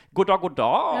artighets.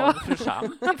 Goddag, fru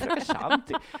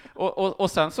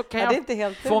och sen så kan jag... inte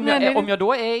helt om jag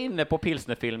då är inne på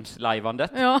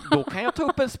Pilsnerfilms-liveandet, då kan jag ta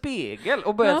upp en spegel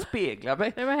och börja spegla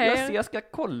mig. Jag ska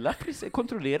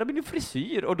kontrollera min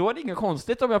frisyr. Och då är det inget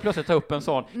konstigt om jag plötsligt tar upp en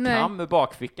sån kam ur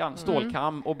bakfickan,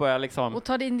 stålkam, och börjar liksom... Och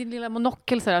ta din lilla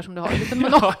monokel så där som du har. En liten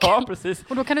monokel. Ja, precis.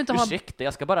 Och då kan du inte ursäkta,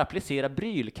 jag ska bara applicera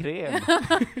brylkrem.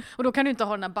 Och då kan du inte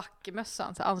ha den här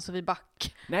backmössan, så ansåg vi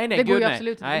back. Nej, det går ju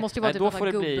absolut inte. Det måste ju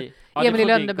vara typ Emil i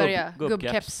Lönneberga,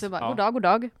 gubbkeps. God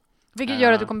dag. Vilket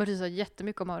gör att du kommer frysa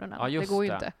jättemycket om öronen. Ja, det går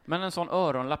ju inte. Men en sån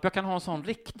öronlapp, jag kan ha en sån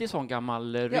riktig sån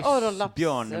gammal rysk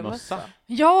björnmössa.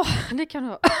 Ja, det kan du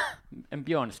ha. En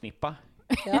björnsnippa.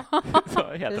 Ja.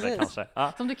 Så heter det kanske.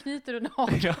 Ja. Som du knyter under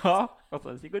hakan. Ja, och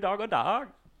så säger god dag.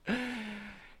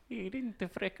 Är det inte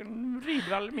fröken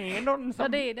Rydvall med någon som... Ja,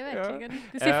 det är det verkligen.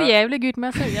 Det ser för jävligt ut med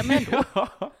att säga, men ändå.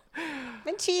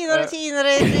 Men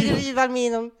tjenare, Rydvall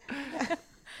med någon.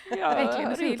 Verkligen,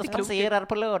 det ser inte klokt spacerar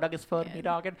på lördagens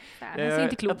förmiddagen. Det ser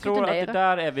inte klokt jag tror ut att ändå. det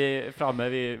där är vi framme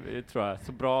vid, tror jag,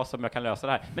 så bra som jag kan lösa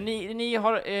det här. Men ni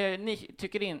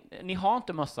har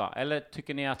inte mössa, eller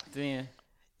tycker ni att ni...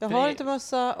 Jag har inte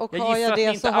mössa, och jag har gissar jag att ni det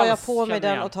inte så har jag alls på mig känner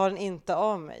den igen. och tar den inte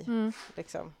av mig.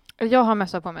 Liksom. Jag har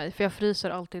mössa på mig, för jag fryser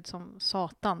alltid som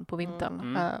satan på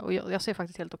vintern. Och jag ser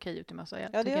faktiskt helt okej ut i mössa.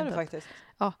 Ja, det gör du faktiskt.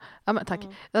 Ja, men tack.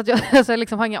 Att jag alltså,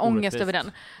 liksom har ingen ångest över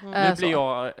den. Nu blir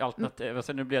jag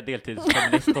nu blir jag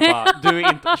deltidsfeminist och bara, du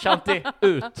är inte, Shanti,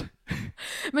 ut!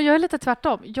 Men jag är lite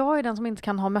tvärtom. Jag är den som inte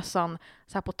kan ha mössan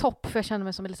så här på topp, för jag känner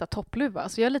mig som en liten toppluva.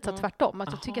 Så jag är lite så här tvärtom.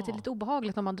 Att jag tycker att det är lite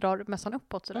obehagligt när man drar mössan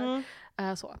uppåt sådär.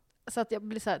 Så att jag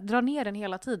blir så här, drar ner den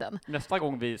hela tiden. Nästa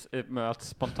gång vi möts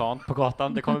spontant på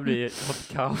gatan, det kommer bli ett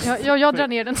kaos. Jag drar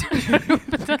ner den så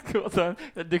och sen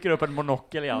dyker upp en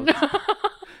monokel i allt.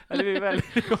 Eller det är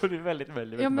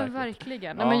väldigt ja, men märkligt.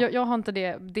 verkligen. Ja. Nej, men jag har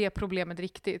inte det problemet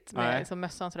riktigt med liksom,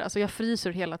 mössan. Sådär. Alltså, jag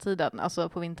fryser hela tiden, alltså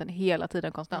på vintern hela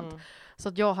tiden konstant. Så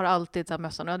att jag har alltid så här,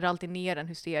 mössan, och jag drar alltid ner den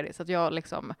hysteriskt. Så att jag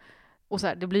liksom, och så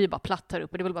här, det blir ju bara platt här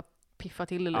uppe, det vill bara piffa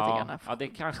till det lite grann. Ja, det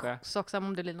kanske. Sak som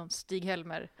om det blir någon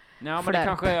Stig-Helmer. Ja, men det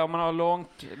kanske är om man har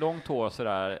långt hår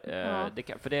sådär.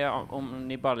 För det är om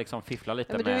ni bara liksom fifflar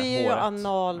lite med men håret. du är ju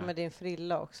anal med din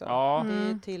frilla också. Ja.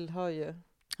 Det tillhör ju.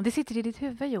 Det sitter i ditt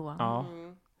huvud, Johan. Ja.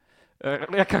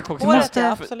 Jag kanske också håret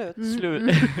är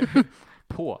absolut.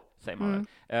 På, säger man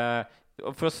väl.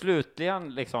 För att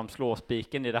slutligen liksom slå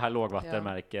spiken i det här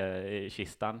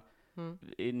lågvattenmärkekistan.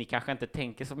 Ni kanske inte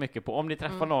tänker så mycket på, om ni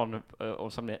träffar någon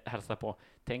som ni hälsar på,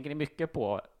 tänker ni mycket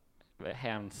på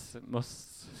hens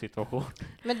möss-situation?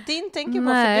 Men din tänker på,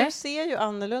 för du ser ju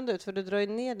annorlunda ut, för du drar ju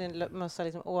ner din mössa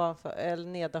liksom ovanför eller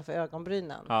nedanför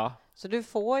ögonbrynen. Ja. Så du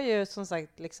får ju som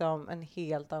sagt liksom en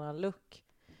helt annan look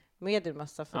med din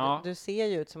mössa, för du ser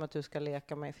ju ut som att du ska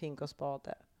leka med fink och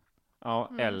spade.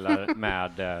 Ja, eller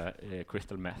med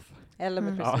crystal meth. Eller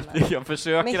med crystal meth. Jag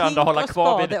försöker ändå hålla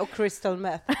kvar vid och crystal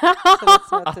meth.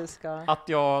 Så att du ska... att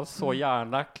jag så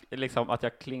gärna liksom att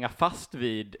jag klingar fast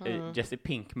vid Jesse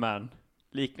Pinkman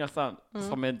liknelsen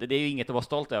som det är ju inget att vara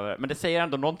stolt över, men det säger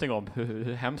ändå någonting om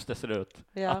hur hemskt det ser ut.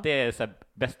 Att det är så här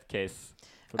best case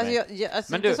för mig.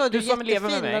 Alltså men du som lever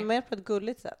med mig, men mer på ett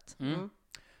gulligt sätt.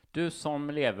 Du som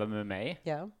lever med mig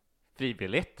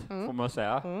frivilligt, får man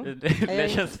säga.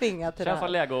 Det känns tvingad till det här. Känns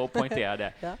som läge att poängtera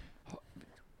det.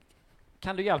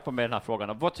 Kan du hjälpa mig i den här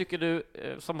frågan? Vad tycker du,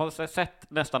 som har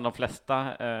sett nästan de flesta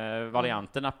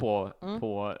varianterna på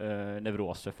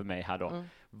neuroser för mig här då,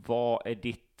 vad är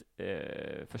ditt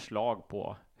förslag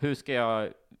på hur ska jag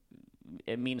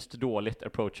minst dåligt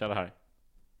approacha det här?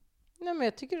 Nej, men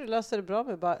jag tycker du löser det bra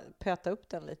med att bara peta upp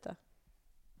den lite.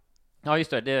 Ja,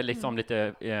 just det. Det är liksom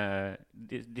lite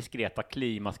diskreta,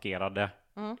 klimaskerade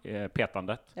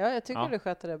petandet. Ja, jag tycker du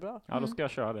sköter det bra. Ja, då ska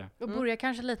jag köra det. Och börja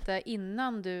kanske lite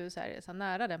innan du så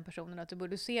nära den personen, att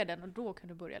du ser den, och då kan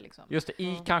du börja liksom. Just det,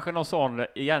 i kanske någon sån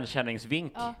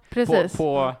igenkänningsvink. Ja, precis.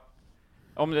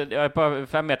 Om jag är på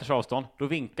 5 meters avstånd, då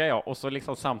vinkar jag och så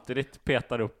liksom samtidigt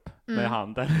petar upp med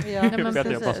handen. Ja, men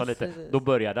precis. Då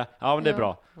börjar det. Ja, men det är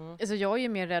bra. Alltså jag är ju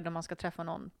mer rädd om man ska träffa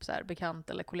någon så här bekant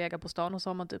eller kollega på stan, och så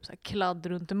har man typ så här kladd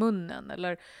runt i munnen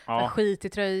eller skit i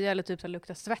tröja, eller typ så här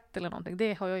luktar svett eller någonting.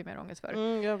 Det har jag ju mer ångest för.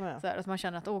 Jag med. Så här, att man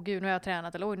känner att gud, nu har jag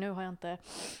tränat, eller nu har jag inte.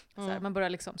 Så här, man börjar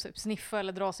liksom typ sniffa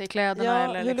eller dra sig i kläderna.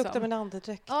 Eller hur liksom. luktar min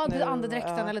andedräkt? Ja,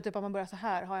 andedräkten, eller typ att man börjar så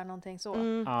här, har jag någonting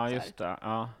så. Ja, just det.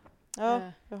 Ja,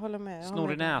 jag håller med.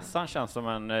 Snor i näsan känns som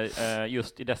en,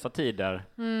 just i dessa tider.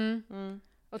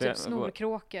 Och typ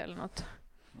snorkråka eller något.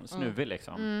 Snuvig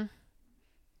liksom.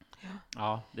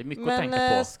 Ja, det är mycket att tänka på.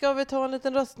 Men ska vi ta en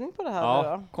liten röstning på det här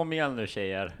då? Kom igen nu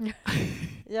tjejer.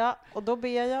 Ja, och då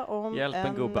ber jag om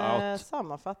en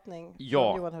sammanfattning från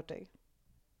Johan Hurtig.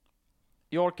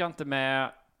 Jag orkar inte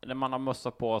med när man har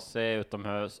mössa på sig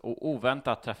utomhus och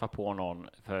oväntat träffa på någon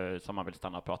som man vill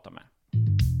stanna och prata med.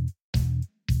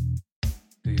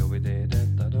 Hur gör vi det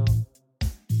detta då?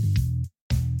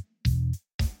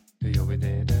 Hur gör vi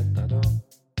det detta då?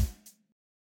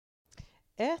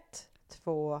 1,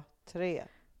 2, 3.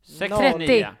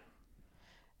 69.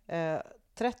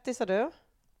 30 sa du.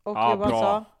 Och ja, Johan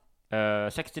bra.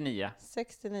 sa? 69.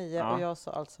 69 och jag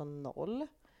sa alltså 0.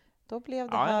 Då blev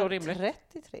det här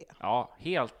 33. Ja,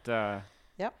 helt det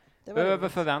var över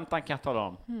rimligt. förväntan kan jag tala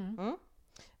om.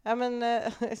 Ja, men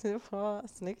det var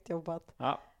snyggt jobbat.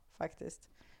 Ja. Faktiskt.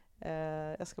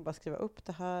 Jag ska bara skriva upp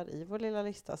det här i vår lilla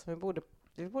lista, så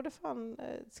vi borde fan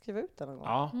skriva ut den någon gång.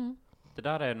 Ja, det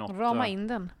där är något. Rama in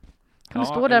den. Kan du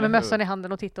stå där med mössan i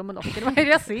handen och titta om nocken? Vad är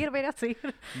det jag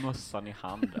ser? Mössan i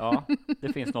hand, ja.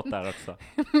 Det finns något där också.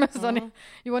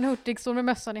 Johan Hurtig står med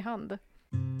mössan i hand.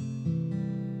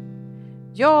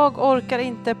 Jag orkar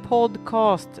inte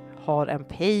podcast har en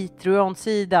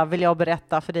Patreon-sida, vill jag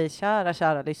berätta för dig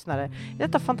kära lyssnare. I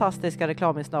detta fantastiska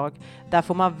reklaminslag, där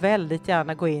får man väldigt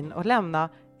gärna gå in och lämna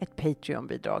ett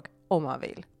Patreon-bidrag om man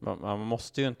vill. Man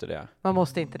måste ju inte det. Man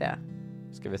måste inte det.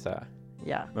 Ska vi säga.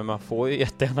 Ja. Men man får ju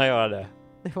jättegärna göra det.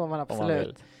 Det får man Om man absolut.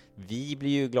 vill. Vi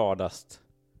blir ju gladast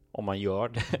om man gör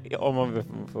det. Om man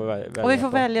får välja. Om vi får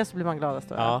välja så blir man gladast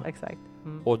då. Ja. Exakt.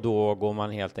 Mm. Och då går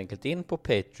man helt enkelt in på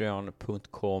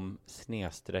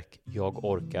patreon.com/jag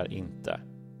orkar inte.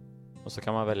 Och så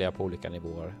kan man välja på olika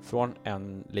nivåer. Från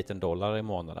en liten dollar i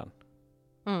månaden.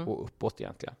 Och uppåt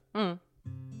egentligen. Mm.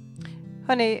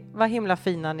 Hörni, vad himla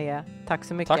fina ni är. Tack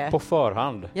så mycket. Tack på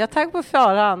förhand. Ja, tack på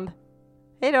förhand.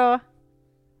 Hej då.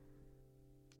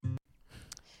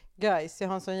 Guys, jag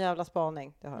har en sån jävla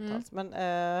spaning. Det har jag tals. Men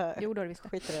jo, då visst.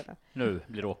 skit i det nu. Nu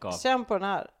blir det åka av. Känn på den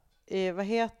här. Vad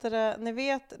heter det? Ni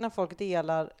vet när folk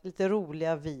delar lite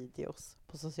roliga videos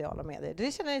på sociala medier.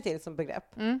 Det känner ni till som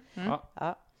begrepp. Ja.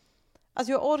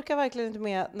 Alltså jag orkar verkligen inte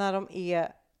med när de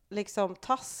är liksom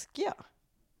taskiga.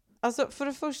 Alltså för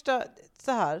det första,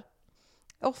 så här.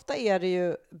 Ofta är det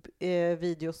ju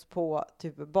videos på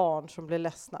typ barn som blir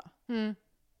ledsna.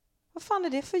 Vad fan är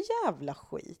det för jävla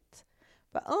skit?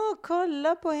 Bara,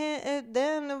 kolla på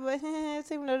den och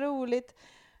så himla roligt.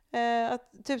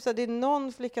 Att typ så det är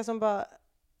någon flicka som bara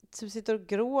typ sitter och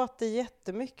gråter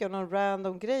jättemycket av någon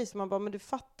random grej, så man bara, men du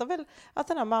fattar väl att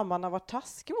den här mamman har varit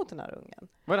taskig mot den här ungen?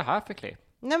 Vad är det här för klipp?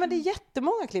 Nej, men det är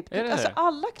jättemånga klipp. Alltså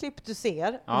alla klipp du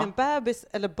ser med en bebis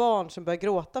eller barn som börjar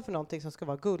gråta för någonting som ska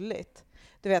vara gulligt.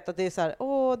 Du vet att det är så här,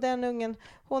 den ungen,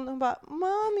 hon bara,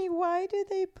 mommy, why did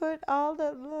they put all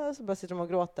the... Så bara sitter de och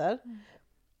gråter.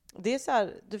 Det är så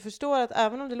här, du förstår att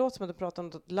även om det låter som att du pratar om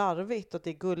något larvigt och att det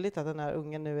är gulligt att den här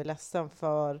ungen nu är ledsen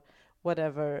för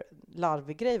whatever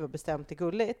larvig grej var bestämt är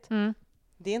gulligt.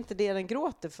 Det är inte det den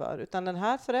gråter för, utan den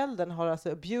här föräldern har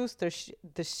alltså abused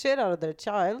the shit out of their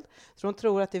child, så de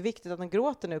tror att det är viktigt att den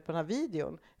gråter nu på den här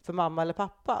videon för mamma eller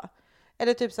pappa.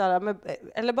 Eller typ så här,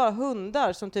 eller bara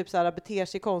hundar som typ så här beter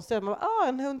sig konstigt. Man bara,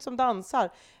 en hund som dansar.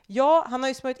 Ja, han har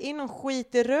ju smörjt in någon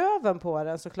skit i röven på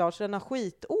den såklart, så den har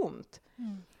skitont.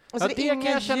 Alltså, det kan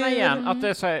jag känna igen. Att det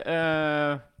är så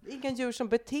här, ingen djur som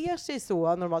beter sig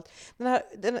så normalt.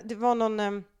 Det var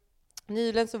någon...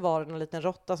 nyligen så var det någon liten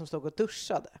råtta som stod och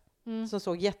duschade. Som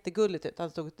såg jättegulligt ut. Det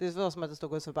var som att det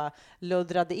stod och så bara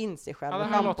luddrade in sig själv. Ja, det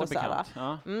här låter bekant.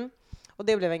 Ja. Och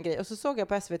det blev en grej. Och så såg jag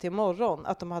på SVT morgon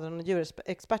att de hade någon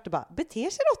djurexpert och bara, beter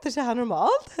sig råttor så här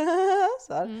normalt?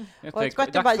 Så här. Och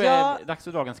experten bara, dags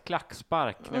för dagens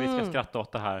klackspark när vi ska skratta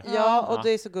åt det här. Ja, och det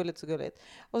är så gulligt.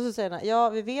 Och så säger han,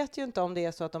 vi vet ju inte om det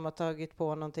är så att de har tagit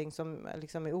på någonting som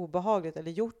liksom är obehagligt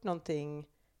eller gjort någonting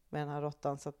med den här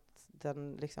råttan så att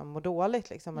den liksom mår dåligt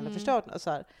liksom, eller förstört och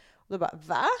så här. Och då bara,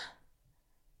 va?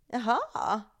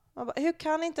 Jaha. Man bara, hur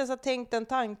kan ni inte ens ha tänkt den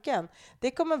tanken?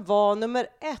 Det kommer vara nummer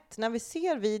 1 när vi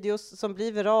ser videos som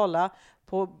blir virala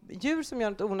på djur som gör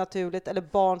något onaturligt eller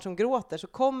barn som gråter, så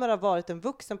kommer det ha varit en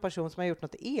vuxen person som har gjort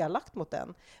något elakt mot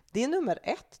den. Det är nummer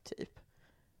 1 typ.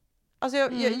 Alltså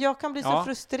jag kan bli så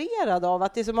frustrerad av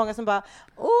att det är så många som bara,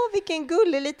 vilken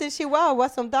gullig liten chihuahua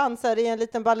som dansar i en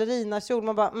liten ballerinakjol.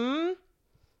 Man bara,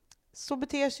 så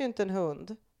beter sig ju inte en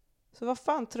hund. Så vad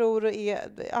fan tror du är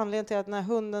anledningen till att den här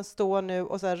hunden står nu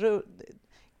och så här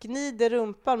gnider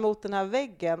rumpan mot den här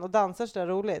väggen och dansar så där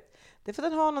roligt? Det är för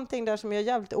att den har någonting där som gör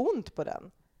jävligt ont på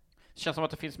den. Det känns som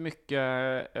att det finns mycket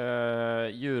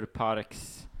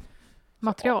djurparks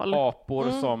material. Apor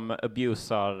som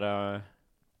abusar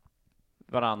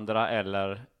varandra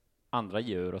eller andra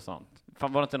djur och sånt.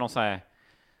 Fan, var det inte någon så här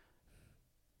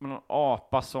någon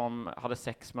apa som hade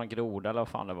sex med en groda eller vad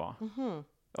fan det var?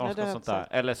 Ja, det sånt där.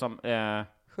 Eller som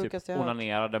typ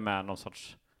onanerade med någon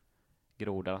sorts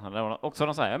groda. Också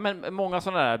någon så här, men många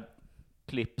sådana där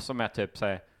klipp som är typ så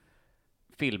här,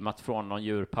 filmat från någon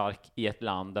djurpark i ett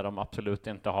land där de absolut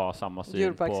inte har samma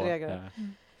syn på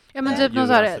ja, men typ någon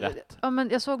så här, men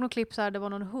jag såg någon klipp så här, det var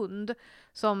någon hund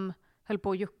som höll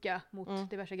på att jucka mot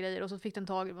diverse grejer och så fick den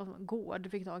tag i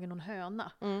någon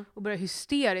höna och började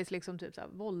hysteriskt liksom typ så här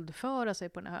våldföra sig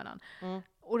på den här hönan.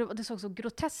 Och det såg så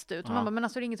groteskt ut. Man bara, men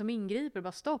alltså det är inget som ingriper,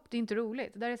 bara stopp, det är inte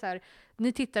roligt. Det där är så här,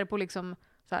 ni tittar på liksom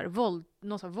så här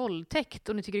någon så här våldtäkt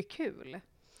och ni tycker det är kul.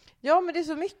 Ja, men det är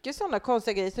så mycket sådana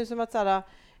konstiga grejer. Det är som att så här,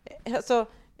 alltså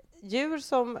djur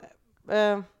som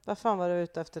vad fan var du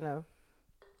ute efter nu?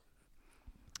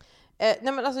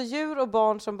 Nej, men alltså djur och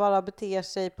barn som bara beter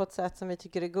sig på ett sätt som vi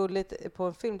tycker är gulligt på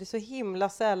en film, det är så himla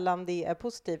sällan det är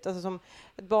positivt. Alltså som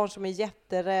ett barn som är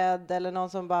jätterädd eller någon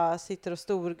som bara sitter och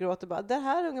storgråter. Bara, den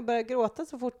här ungen börjar gråta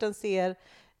så fort den ser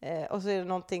Och så är det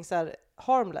någonting så här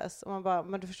harmless. Och man bara,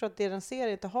 men du förstår att det den ser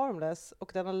är inte harmless.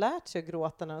 Och den har lärt sig att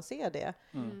gråta när den ser det.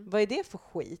 Vad är det för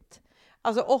skit?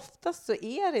 Alltså oftast så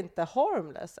är det inte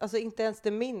harmless. Alltså inte ens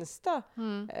det minsta.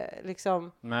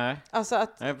 Liksom. Nej. Alltså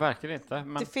att Nej, verkligen inte.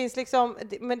 Men... Det finns liksom,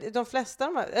 men de flesta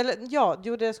av de här, eller ja,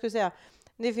 jo det jag skulle säga.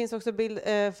 Det finns också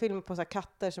filmer på så här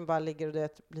katter som bara ligger och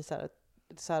det blir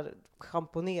så här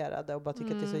schamponerade och bara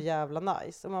tycker att det är så jävla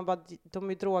nice. Och man bara, de är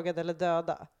ju drogade eller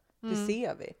döda. Det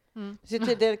ser vi.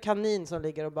 Så det är en kanin som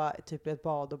ligger och bara typ i ett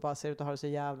bad och bara ser ut att ha det så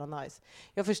jävla nice.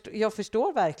 Jag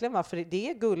förstår verkligen varför det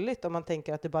är gulligt om man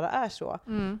tänker att det bara är så.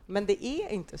 Men det är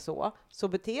inte så. Så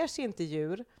beter sig inte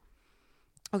djur.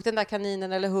 Och den där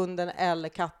kaninen eller hunden eller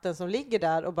katten som ligger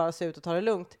där och bara ser ut och tar det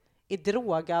lugnt är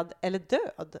drogad eller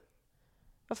död.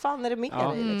 Vad fan är det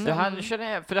mer i liksom? Det här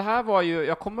känner jag, för det här var ju,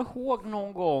 jag kommer ihåg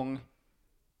någon gång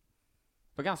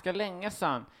för ganska länge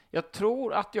sedan. Jag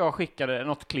tror att jag skickade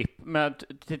något klipp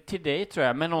till dig tror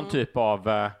jag, med någon typ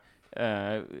av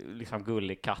liksom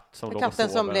gullig katt som låg och katten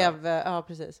sov. Som blev, ja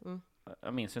precis.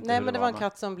 Jag minns inte. Nej, men det var en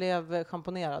katt som blev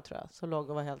schamponerad tror jag. Så låg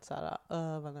och var helt så här,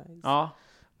 vad nice. Ja.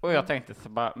 Och jag tänkte så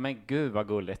bara, men gud vad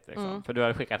gulligt liksom. För du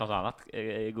hade skickat något annat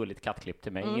gulligt kattklipp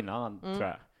till mig innan tror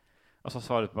jag. Och så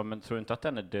sa du bara, men tror du inte att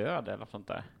den är död eller något sånt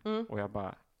där? Och jag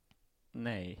bara,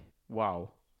 nej, wow.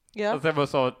 Yeah. Och sen var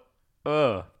så,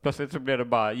 plötsligt så blev det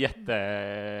bara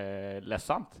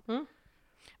jätteledsamt.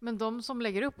 Men de som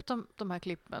lägger upp de här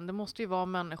klippen, det måste ju vara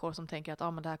människor som tänker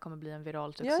att men det här kommer bli en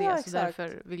viral succé, ja, så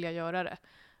därför vill jag göra det.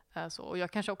 Så. Och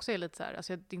jag kanske också är lite så här,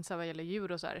 alltså det är inte så här vad gäller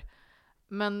djur och så här.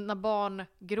 Men när barn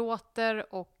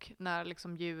gråter och när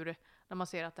liksom djur, när man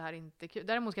ser att det här inte är kul.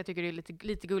 Däremot jag tycker det är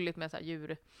lite gulligt med så här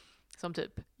djur som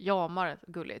typ jamar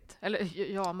gulligt. Eller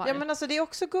jamar. Ja, men alltså det är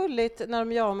också gulligt när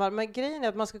de jamar. Men grejen är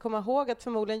att man ska komma ihåg att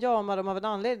förmodligen jamar de av en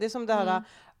anledning. Det är som det här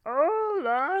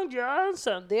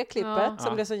Johnson, det klippet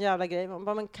som blev så jävla grej. Man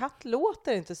bara, men katt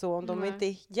låter inte så om de inte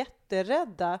är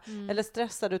jätterädda eller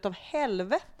stressade utav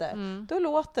helvete. Då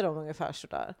låter de ungefär så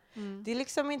där. Det är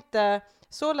liksom inte,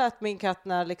 så lät min katt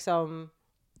när liksom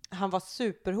han var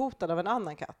superhotad av en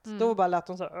annan katt. Då bara lät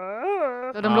de så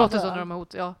ja, de låter så när de är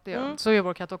hot. Ja, det gör så gör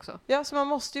vår katt också. Ja, så man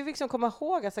måste ju liksom komma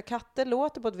ihåg att alltså, katter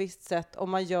låter på ett visst sätt om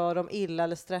man gör dem illa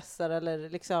eller stressar eller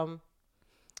liksom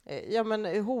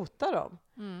hotar dem.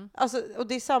 Alltså, och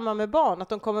det är samma med barn, att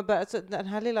de kommer börja, alltså, den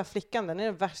här lilla flickan, den är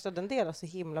den värsta, den delar så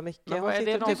himla mycket. Men vad är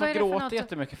det någon som gråter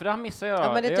jättemycket? För det här missar jag.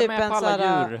 Ja, men det är typ en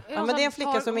alla djur. Ja, men det är en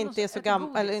flicka som inte är så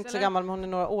gammal, eller inte så gammal, men hon är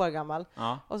några år gammal.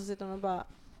 Ja. Och så sitter hon och bara...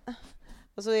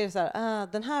 Och så är det så här,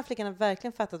 den här flickan har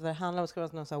verkligen fattat vad det handlar om. Det ska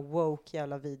vara någon så här woke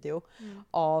jävla video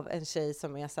av en tjej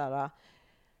som är så här...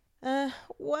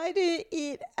 why do you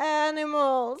eat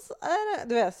animals?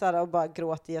 Du vet så här, och bara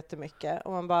gråter jättemycket.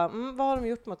 Och man bara, vad har de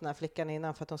gjort mot den här flickan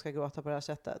innan för att de ska gråta på det här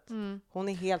sättet? Hon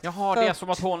är helt Jaha, det är som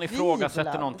att hon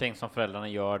ifrågasätter någonting som föräldrarna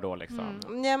gör då liksom.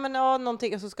 Nej, men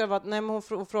någonting, så ska det vara, nej, men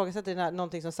hon ifrågasätter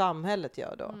någonting som samhället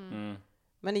gör då.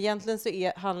 Men egentligen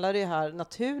så handlar det ju här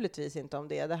naturligtvis inte om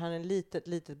det. Det här är en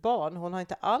litet barn. Hon har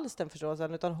inte alls den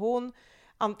förståelsen, utan hon...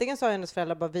 Antingen så har hennes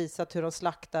föräldrar bara visat hur de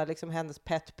slaktar liksom hennes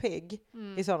pet pig.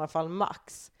 I sådana fall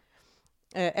Max.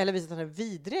 Eller visat henne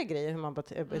vidriga grejer hur man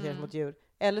beter sig mot djur.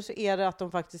 Eller så är det att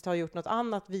de faktiskt har gjort något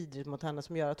annat vidrigt mot henne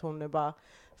som gör att hon nu bara...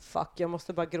 Fuck, jag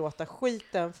måste bara gråta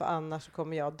skiten för annars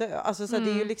kommer jag dö. Alltså så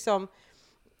det är ju liksom...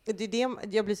 Det är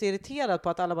det jag blir så irriterad på,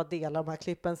 att alla bara delar de här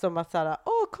klippen som att såhär,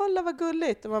 kolla vad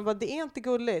gulligt. Och man bara, det är inte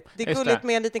gulligt. Det är gulligt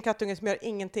med en liten kattunge som gör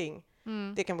ingenting.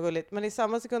 Det kan vara gulligt. Men i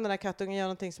samma sekund när kattungen gör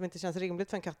någonting som inte känns rimligt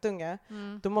för en kattunge,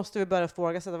 då måste vi börja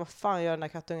fråga sig, vad fan gör den här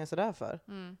kattungen sådär för?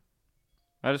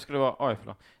 Ja, det skulle vara,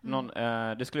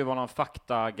 det skulle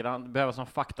vara behövas någon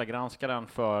faktagranskaren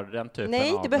för den typen.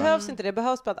 Nej, det behövs inte. Det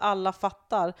behövs bara att alla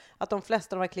fattar att de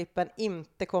flesta av de här klippen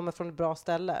inte kommer från ett bra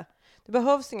ställe. Det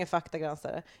behövs ingen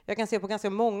faktagranskare. Jag kan se på ganska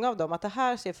många av dem att det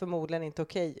här ser förmodligen inte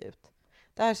okej ut.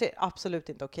 Det här ser absolut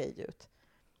inte okej ut.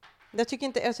 Jag tycker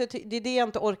inte, alltså, det är det jag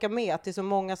inte orkar med, att det är så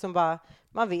många som bara,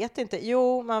 man vet inte.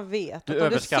 Jo, man vet. Du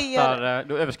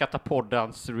överskattar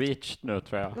poddens reach nu,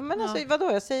 tror jag. Men alltså,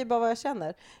 vadå? Jag säger bara vad jag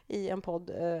känner i en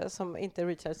podd som inte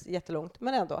reachar jättelångt,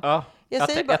 men ändå. Ja,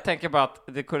 jag tänker bara att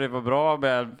det kunde vara bra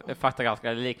med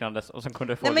faktagranskare eller liknande, och sen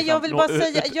kunde få... Nej, men jag vill bara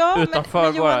säga,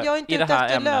 men Johan, jag är inte ute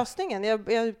efter lösningen.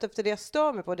 Jag är ute efter det jag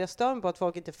stör mig på. Det jag stör mig på att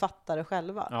folk inte fattar det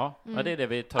själva. Ja, det är det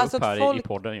vi tar upp här i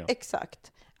podden. Ja.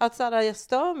 Exakt. Att så här, jag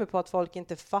stör mig på att folk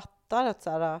inte fattar att så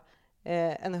här,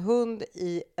 en hund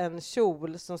i en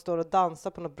kjol som står och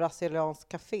dansar på något brasilianskt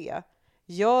café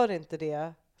gör inte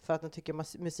det för att den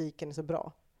tycker musiken är så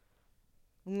bra.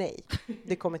 Nej,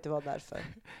 det kommer inte vara därför.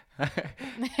 Det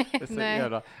är så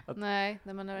jävla, Nej,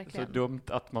 men verkligen. Så dumt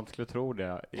att man skulle tro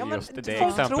det Ja, just i det folk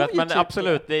exemplet. tror ju Men typ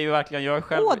absolut, det är ju verkligen, jag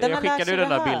själv, den jag har skickade lärt ju sig den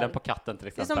det där här. bilden på katten till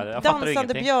Det är exempel. som Jag fattar dansande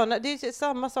ingenting. björnar. Det är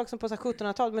samma sak som på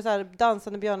 1700-talet med så här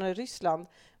dansande björnar i Ryssland.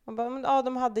 Man bara, men, ja,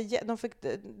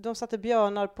 de satte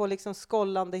björnar på liksom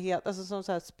skållande alltså som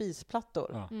så här spisplattor.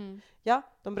 Ja. Ja,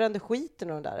 de brände skiten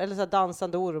ur de där. Eller så här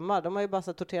dansande ormar. De har ju bara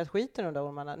så här torterat skiten ur de där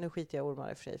ormarna. Nu skiter jag i ormar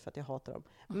i och för sig för att jag hatar dem.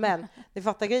 Men det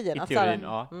fattar grejen. I Att, teorin, så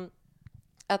ja. här,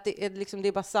 att det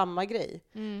är bara samma grej.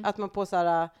 Att man på så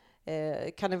här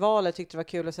karnevaler tyckte det var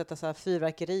kul att sätta så här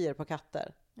fyrverkerier på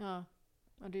katter. Ja,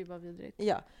 det är ju bara vidrigt.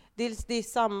 Ja, det är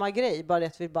samma grej. Bara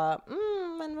att vi bara,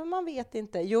 men man vet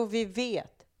inte. Jo, vi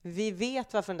vet. Vi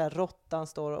vet varför den där råttan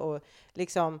står och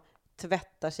liksom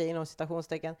tvättar sig inom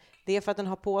citationstecken. Det är för att den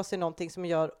har på sig någonting som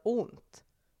gör ont.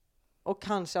 Och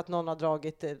kanske att någon har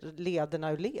dragit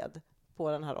lederna ur led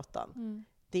på den här råttan.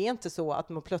 Det är inte så att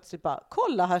man plötsligt bara,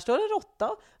 kolla här står en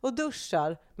råtta och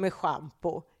duschar med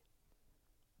shampoo.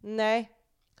 Nej,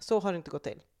 så har det inte gått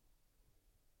till.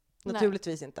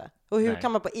 Naturligtvis inte. Och hur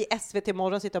kan man i SVT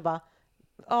morgon sitta och bara,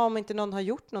 om inte någon har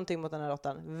gjort någonting mot den här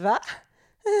råttan. Va?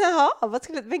 Jaha, vad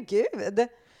skulle... Men gud!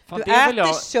 Fan, du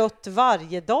äter kött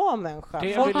varje dag, människa.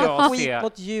 Folk har skit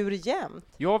mot djur jämt.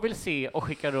 Jag vill se och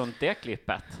skicka runt det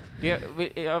klippet.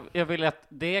 Jag vill att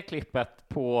det klippet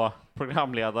på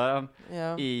programledaren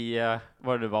i,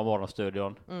 vad det nu var,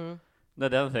 Morgonstudion. När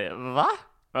den säger, va?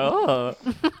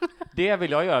 Det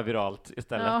vill jag göra viralt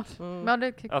istället.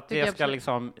 Att det ska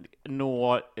liksom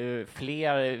nå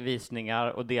fler visningar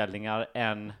och delningar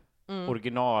än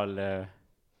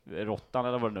originalråttan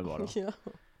eller vad det nu var då.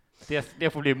 Det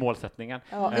får bli målsättningen.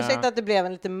 Ursäkta att det blev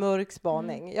en lite mörk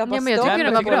spaning. Jag bara men jag tycker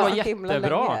det var bra.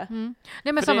 Jättebra.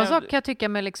 Nej, men samma sak kan jag tycka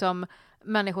med liksom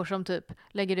människor som typ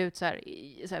lägger ut så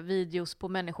här videos på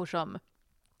människor som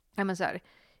så här,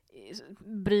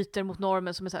 bryter mot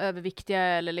normen, som är så här överviktiga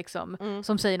eller liksom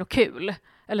som säger något kul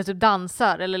eller typ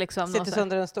dansar eller liksom sitter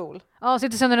sönder en stol. Ja,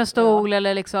 sitter sönder en stol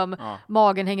eller liksom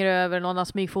magen hänger över, någon har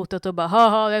smygfotat och bara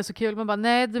haha, det är så kul. Man bara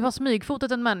nej, du har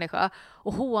smygfotat en människa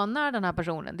och hånar den här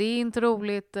personen. Det är inte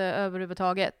roligt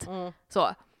överhuvudtaget. Så.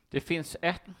 Det finns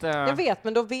ett... Jag vet,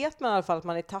 men då vet man i alla fall att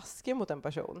man är taskig mot en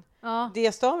person. Det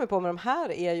jag stör mig på med de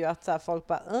här är ju att så här, folk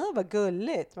bara, vad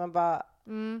gulligt. Man bara,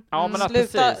 Ja, men sluta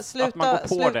liksom.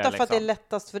 För att det är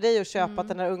lättast för dig att köpa att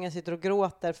den här ungen sitter och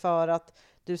gråter för att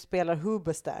du spelar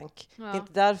Hoobastank. Det är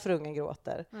inte därför ungen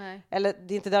gråter. Nej. Eller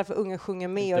det är inte därför ungen sjunger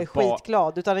med och är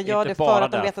skitglad, utan den gör det för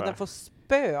att den vet att den får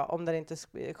spö om den inte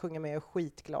sjunger med och är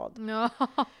skitglad. Ja.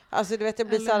 Alltså du vet, det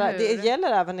blir så här, det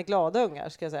gäller även i glada ungar,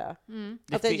 ska jag säga.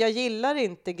 Att jag gillar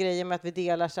inte grejer med att vi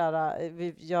delar så här,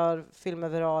 vi gör filmer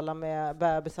virala med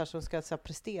bebisar som ska så här,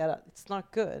 prestera. It's not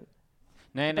good.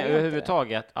 Nej,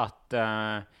 överhuvudtaget att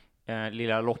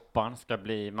lilla Loppan ska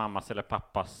bli mammas eller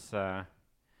pappas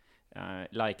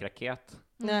like-raket.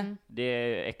 Det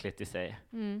är äckligt i sig.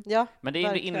 Ja, men det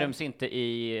inryms inte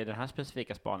i den här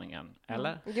specifika spaningen,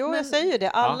 eller? Jo, men jag säger ju det.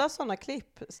 Alla sådana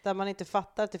klipp där man inte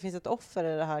fattar att det finns ett offer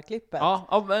i det här klippet.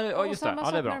 Ja, just det. Samma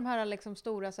sak det är bra. med de här liksom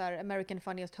stora så här, American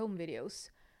Funniest Home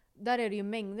Videos. Där är det ju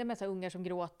mängder med så här ungar som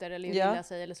gråter eller gillar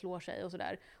sig eller slår sig och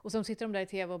sådär. Och så sitter de där i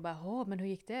tv och bara, men hur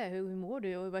gick det? Hur mår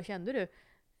du? Och vad kände du?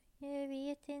 Jag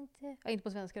vet inte. Ja, inte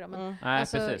på svenska då, men nej,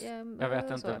 alltså, precis. Jag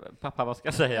vet inte. Pappa, vad ska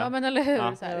jag säga? Ja, men eller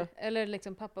hur? Så här. Eller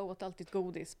liksom, pappa åt alltid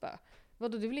godis. Bara,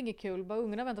 vadå, det är väl inget kul? Bara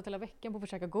ungarna har väntat hela veckan på att få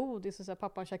käka godis och så här,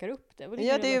 pappan käkar upp det. Det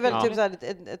är ju väl typ så här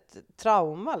ett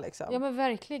trauma liksom. Ja, men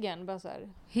verkligen. Bara så här,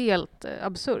 helt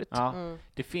absurt. Ja.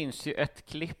 Det finns ju ett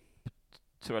klipp,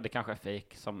 tror jag det kanske är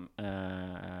fake som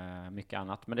mycket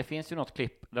annat. Men det finns ju något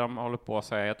klipp där de håller på att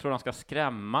säga, jag tror de ska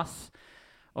skrämmas.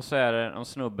 Och så är det en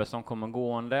snubbe som kommer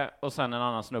gående och sen en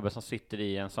annan snubbe som sitter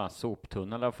i en sån här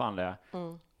soptunnel eller vad fan det är.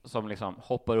 Som liksom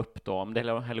hoppar upp då, om det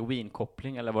är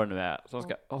Halloween-koppling eller vad det nu är. Så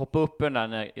ska hoppa upp den där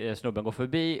när snubben går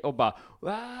förbi och bara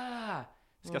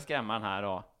ska skrämma den här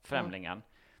då, främlingen.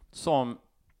 Som,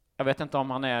 jag vet inte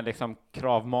om han är liksom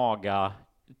Krav Maga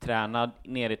tränad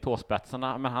ner i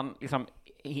tåspetsarna, men han liksom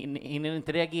hinner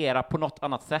inte reagera på något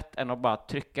annat sätt än att bara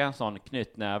trycka en sån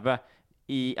knytnäve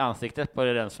i ansiktet på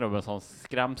den snubben som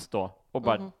skräms då och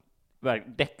bara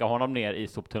däcka honom ner i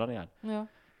soptunnan igen. Ja.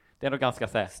 Det är nog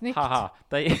ganska snyggt. Haha.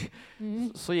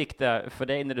 Så gick det för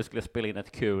dig när du skulle spela in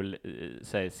ett kul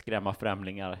skrämma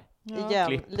främlingar.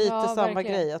 Igen, lite samma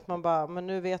grej, att man bara, men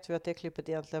nu vet vi att det klippet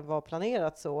egentligen var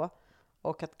planerat så,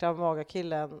 och att Krav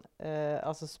Maga-killen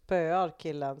alltså spöar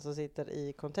killen som sitter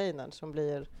i containern som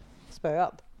blir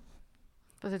spöad.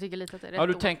 Fast jag tycker lite att det är rätt. Ja,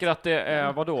 du tänker att det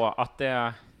är vadå? Att det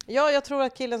är... Ja, jag tror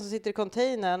att killen som sitter i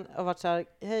containern har varit så här,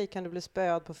 hej, kan du bli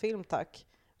spöad på film, tack?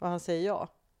 Och han säger ja.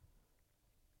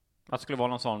 Att det skulle vara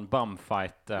någon sån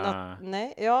bumfight.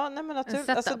 Nej men naturligt.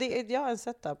 Alltså en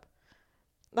setup.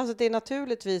 Alltså det är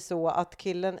naturligtvis så att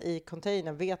killen i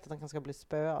containern vet att han ska bli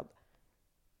spöad.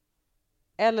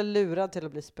 Eller lurad till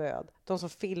att bli spöad. De som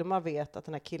filmar vet att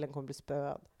den här killen kommer bli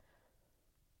spöad.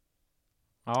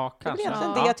 Ja, kanske. Det är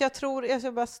egentligen det att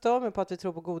jag bara stör mig på att vi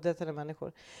tror på godhet eller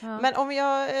människor. Ja. Men om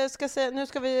jag ska säga, nu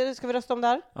ska vi rösta om det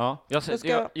här. Ja,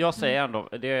 jag säger ändå,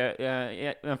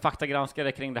 en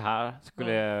faktagranskare kring det här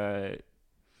skulle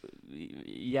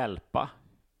hjälpa.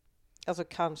 Alltså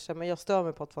kanske, men jag stör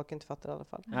mig på att folk inte fattar i alla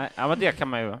fall. Nej, ja, men det kan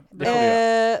man ju.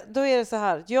 Då är det så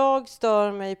här. Jag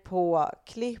stör mig på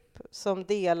klipp som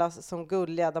delas som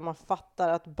gulliga där man fattar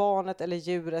att barnet eller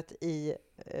djuret i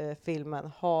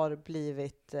filmen har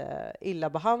blivit illa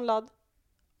behandlad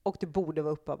och det borde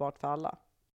vara uppenbart för alla.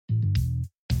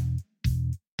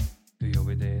 Hur gör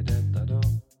vi det detta då?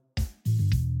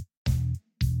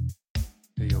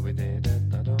 Hur gör vi det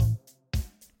detta då?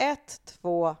 1,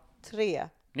 2, 3.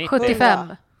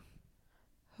 75.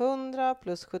 100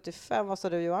 plus 75. Vad sa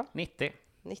du, Johan? 90.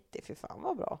 90, för fan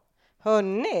vad bra.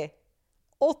 Hörrni,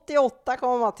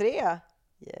 88,3.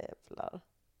 Jävlar.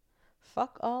 Fuck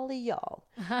all y'all.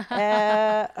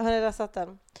 Hörrni, där satt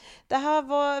den. Det här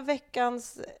var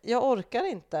veckans Jag orkar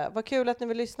inte. Vad kul att ni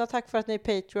vill lyssna. Tack för att ni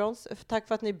är Patreons. Tack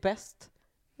för att ni är bäst.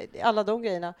 Alla de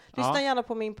grejerna. Lyssna gärna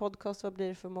på min podcast. Vad blir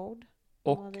det för mord?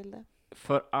 Och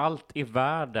för allt i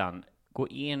världen, gå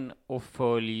in och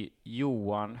följ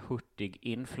Johan Hurtig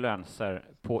Influencer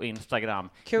på Instagram.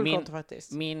 Kul konto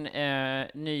faktiskt. Min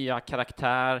nya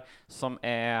karaktär som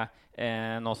är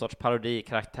någon sorts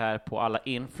parodikaraktär på alla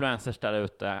influencers där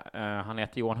ute. Han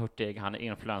heter Johan Hurtig, han är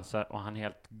influencer och han är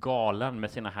helt galen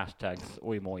med sina hashtags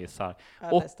och emojisar.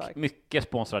 Och mycket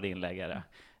sponsrade inlägg är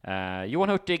det. Johan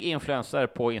Hurtig Influencer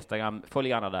på Instagram. Följ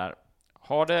gärna där.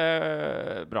 Ha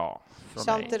det bra.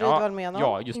 Shanti Rydvall Meno.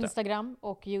 Ja, just det. Instagram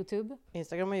och YouTube.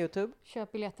 Instagram och YouTube.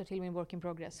 Köp biljetter till min Work in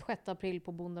Progress. 6 april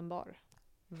på Bonden bar.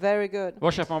 Very good.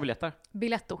 Var köper man biljetter?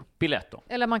 Biletto.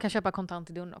 Eller man kan köpa kontant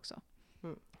i dörren också.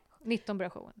 19 börjar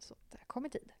showen, så det kommer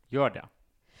tid. Gör det.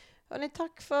 Hörrni,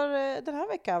 tack för den här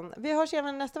veckan. Vi hörs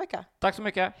igen nästa vecka. Tack så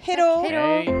mycket. Hej då!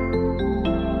 Hej.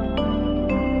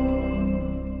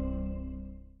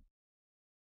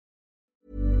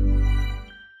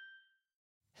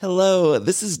 Hello,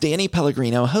 this is Danny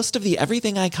Pellegrino, host of the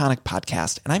Everything Iconic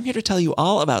podcast, and I'm here to tell you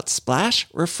all about Splash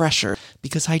Refresher,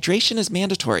 because hydration is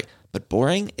mandatory, but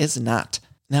boring is not.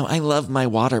 Now, I love my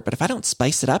water, but if I don't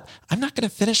spice it up, I'm not going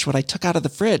to finish what I took out of the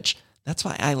fridge. That's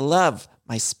why I love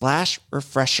my Splash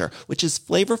Refresher, which is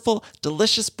flavorful,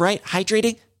 delicious, bright,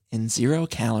 hydrating, and 0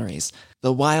 calories.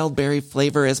 The wild berry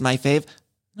flavor is my fave.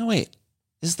 No, wait,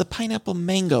 is the pineapple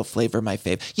mango flavor my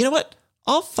fave? You know what?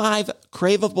 All 5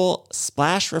 craveable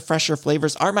Splash Refresher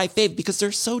flavors are my fave because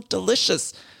they're so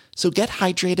delicious. So get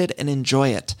hydrated and enjoy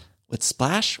it with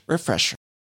Splash Refresher.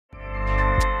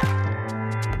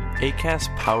 Acast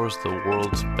powers the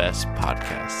world's best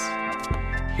podcasts.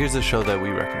 Here's a show that we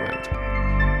recommend.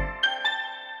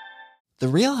 The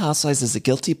Real Housewives is a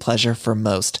guilty pleasure for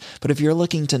most, but if you're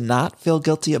looking to not feel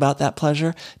guilty about that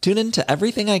pleasure, tune in to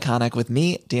Everything Iconic with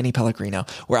me, Danny Pellegrino,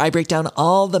 where I break down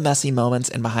all the messy moments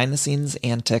and behind-the-scenes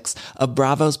antics of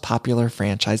Bravo's popular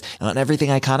franchise. And on Everything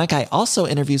Iconic, I also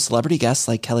interview celebrity guests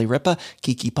like Kelly Ripa,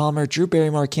 Keke Palmer, Drew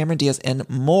Barrymore, Cameron Diaz, and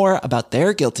more about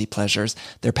their guilty pleasures,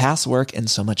 their past work, and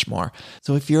so much more.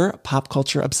 So if you're pop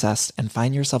culture obsessed and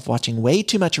find yourself watching way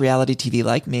too much reality TV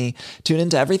like me, tune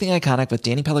into Everything Iconic with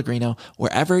Danny Pellegrino,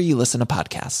 wherever you listen to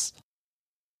podcasts.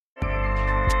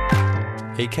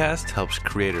 Acast helps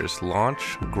creators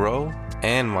launch, grow,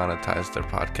 and monetize their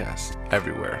podcasts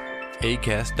everywhere.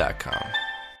 Acast.com.